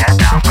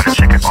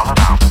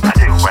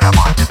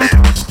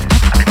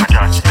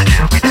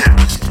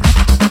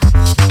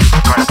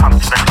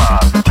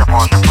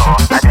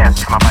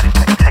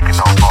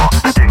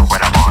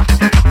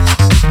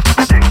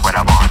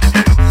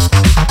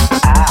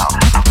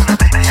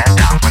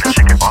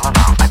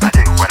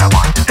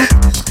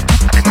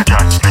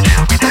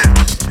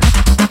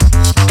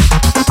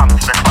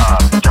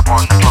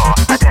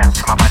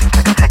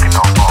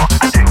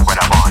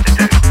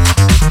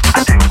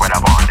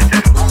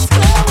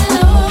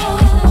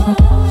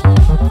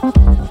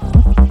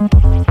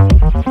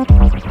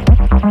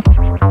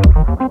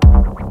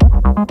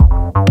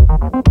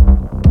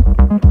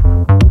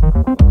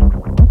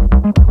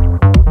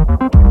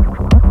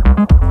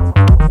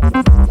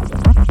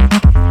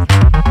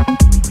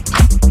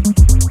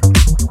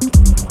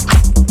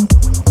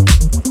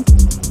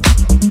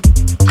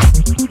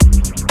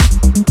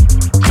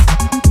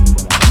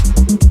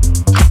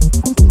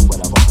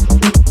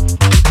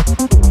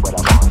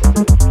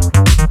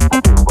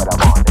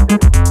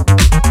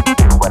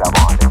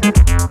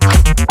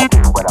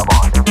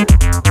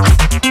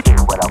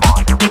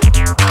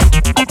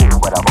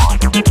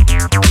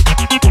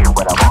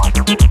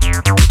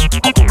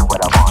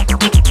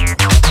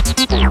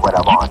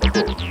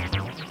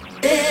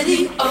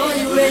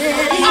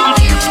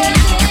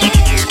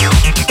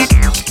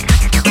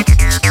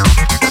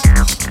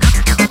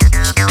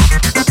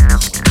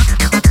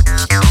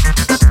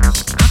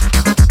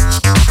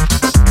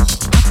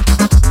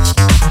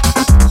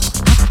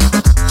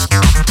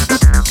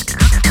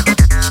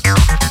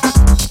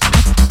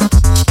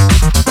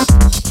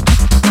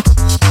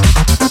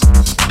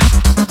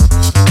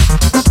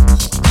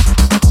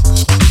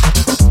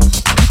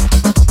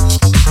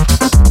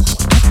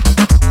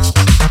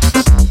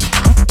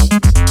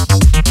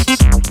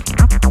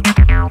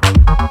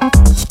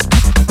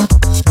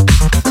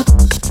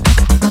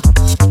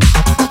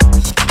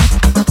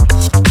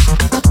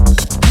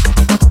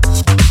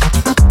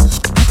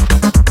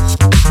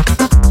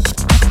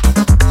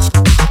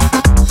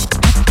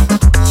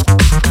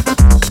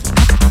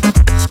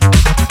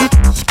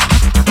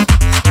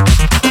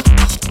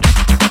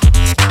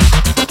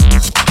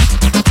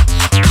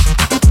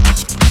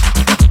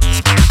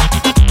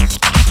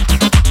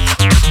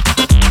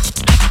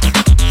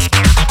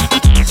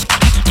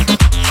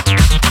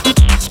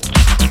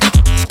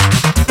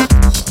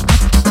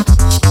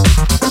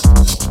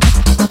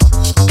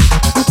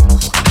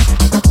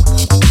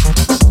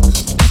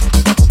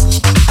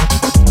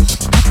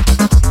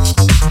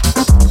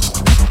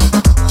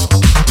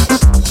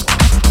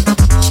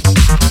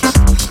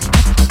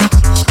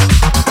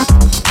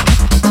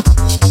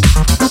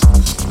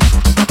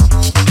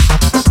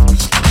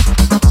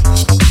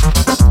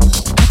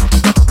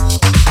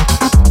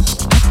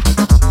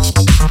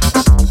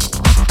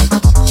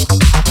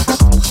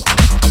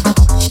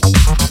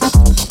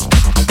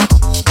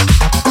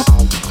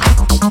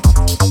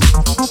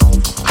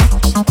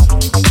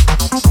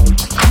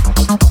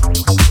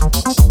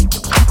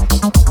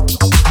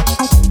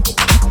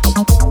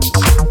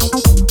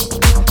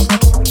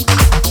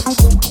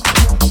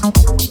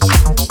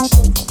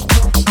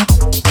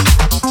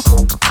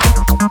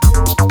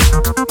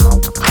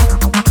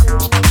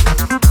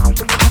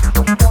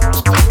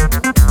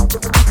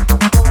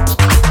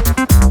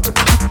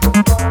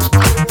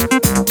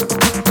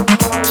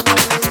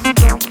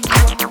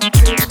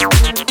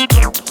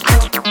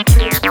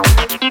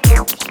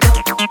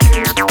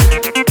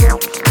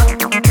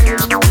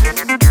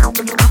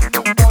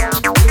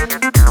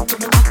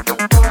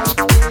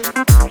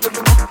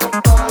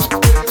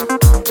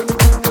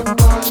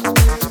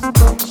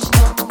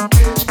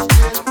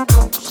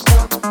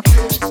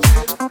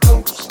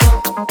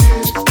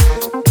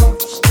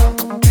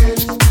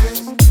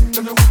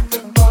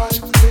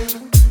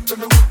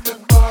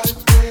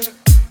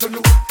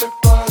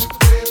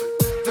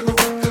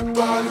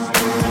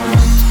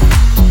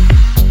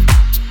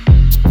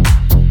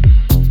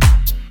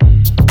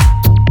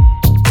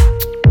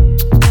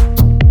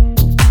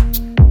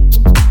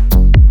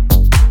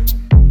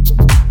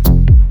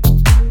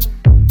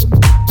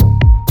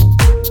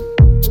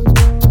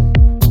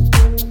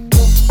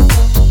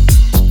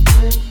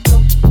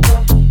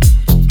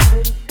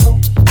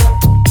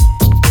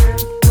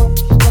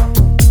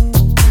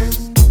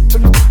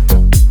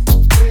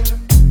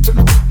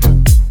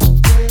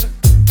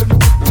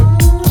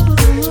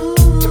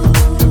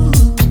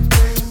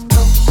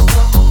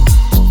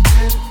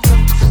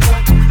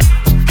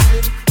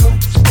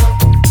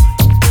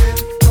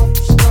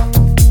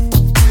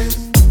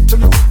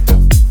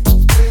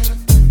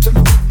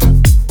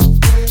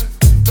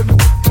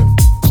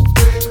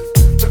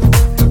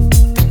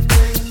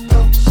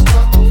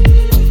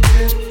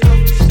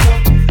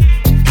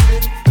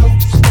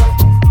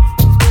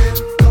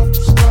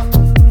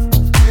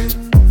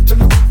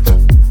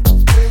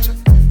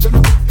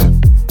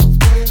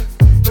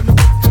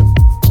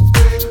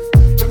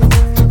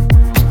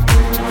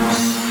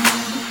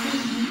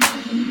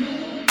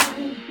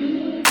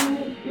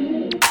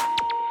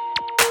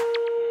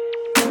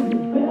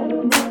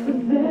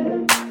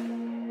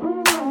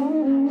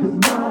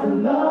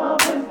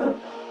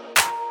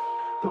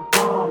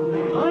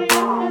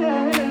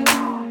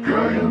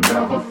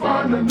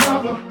 find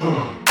another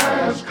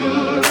as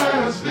good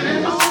as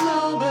this. Oh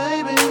no,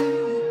 baby.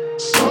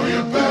 So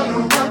you better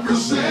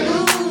represent.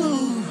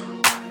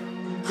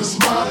 Cause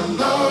my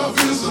love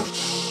is the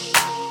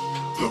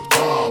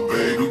bomb,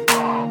 baby.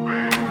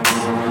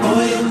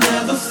 Boy, you'll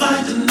never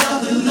find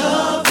another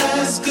love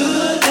as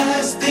good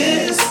as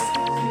this.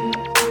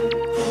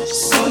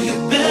 So you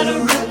better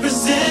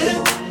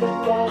represent.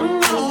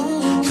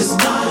 Cause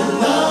my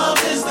love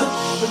is the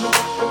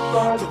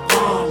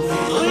bomb,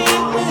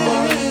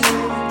 baby.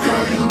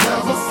 Girl, you'll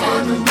never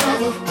find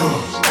another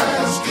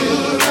as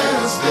good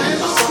as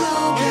this.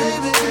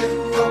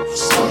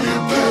 So you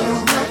better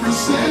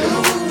represent.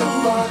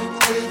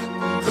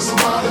 Cause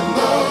my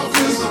love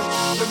is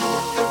the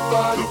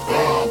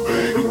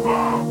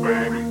bomb,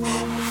 baby.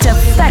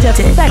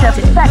 Defected.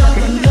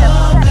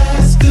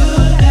 As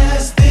good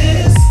as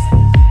this.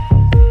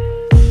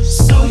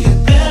 So you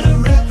better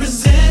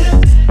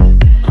represent.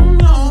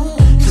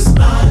 Cause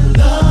my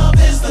love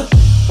is the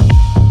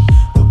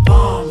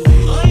bomb,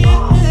 baby.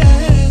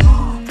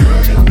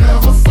 Girl, you'll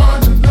never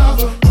find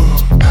another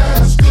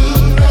as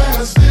good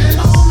as this.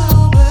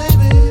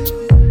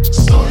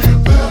 So you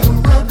better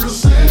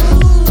represent.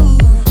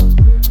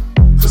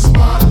 Cause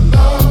my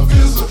love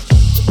is the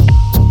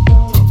bomb,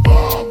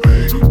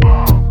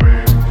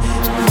 baby.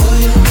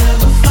 You'll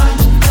never find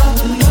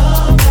another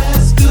love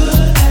as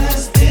good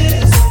as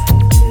this.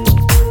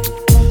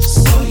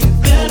 So you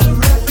better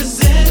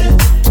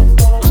represent.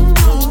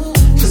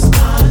 Cause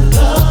my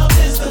love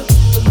is the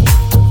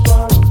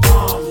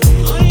bomb,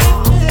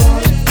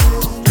 baby.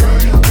 Girl,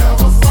 you'll never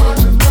find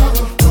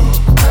another as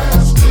good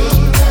as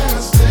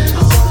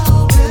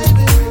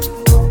this.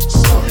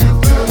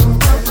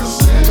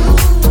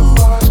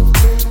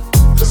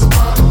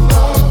 So you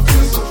better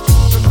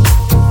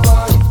represent.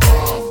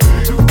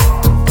 Cause my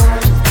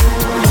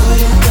love is the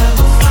bomb, baby. You'll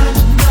never find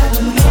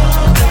another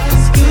love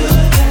as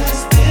good as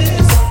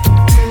this.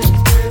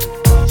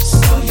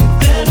 So you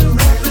better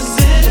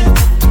represent.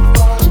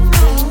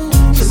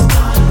 Cause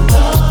my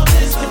love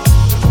is the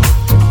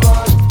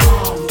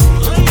bomb,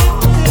 baby.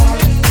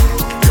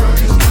 Girl,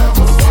 you'll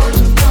never find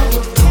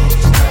another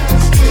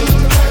as good as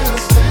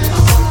this.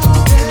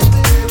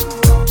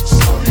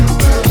 So you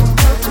better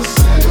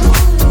represent.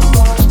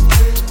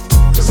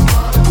 Cause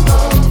my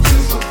love is the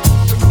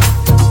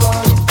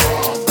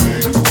bomb,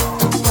 baby.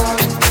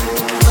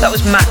 That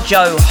was Matt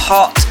Joe,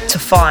 Heart to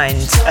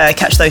Find.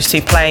 Catch those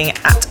two playing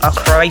at our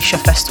Croatia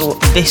Festival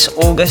this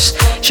August.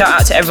 Shout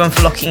out to everyone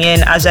for locking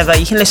in. As ever,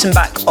 you can listen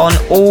back on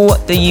all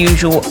the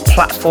usual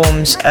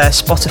platforms,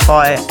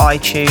 Spotify,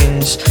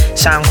 iTunes,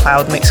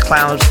 SoundCloud,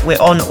 Mixcloud.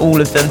 We're on all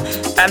of them.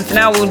 And for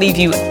now, we'll leave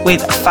you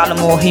with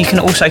Falamore, who you can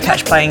also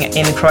catch playing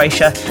in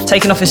Croatia,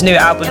 taking off his new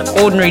album,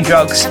 Ordinary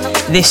Drugs.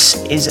 This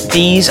is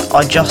These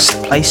Are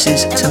Just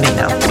Places to Me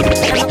Now.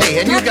 Hey,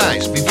 and you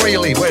guys, before you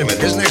leave, wait a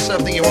minute. Isn't there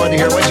something you wanted to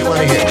hear? What did you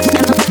want to hear?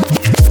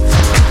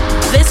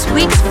 This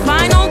week's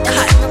final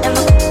cut.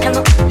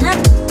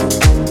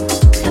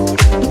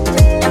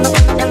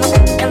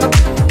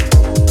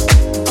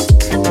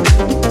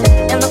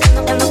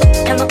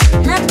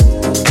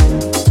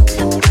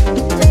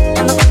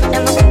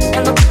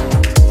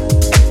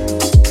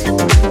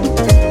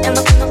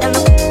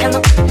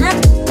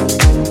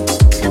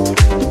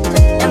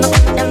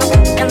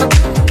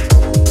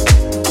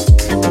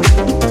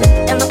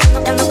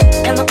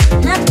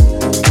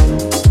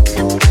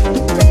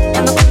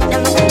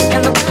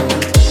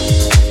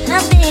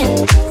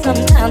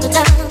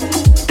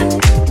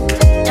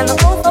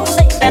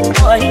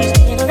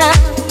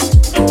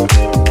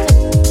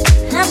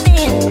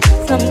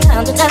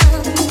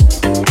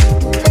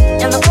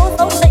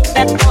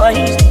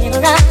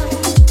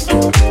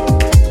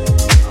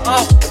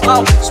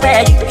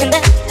 Swear you can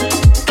dance.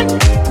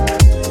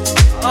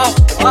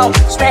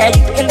 Swear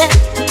you can dance.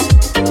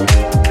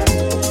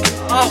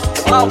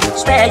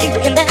 Swear you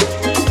can dance.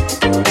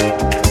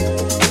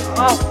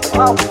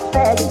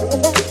 Swear you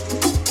can dance.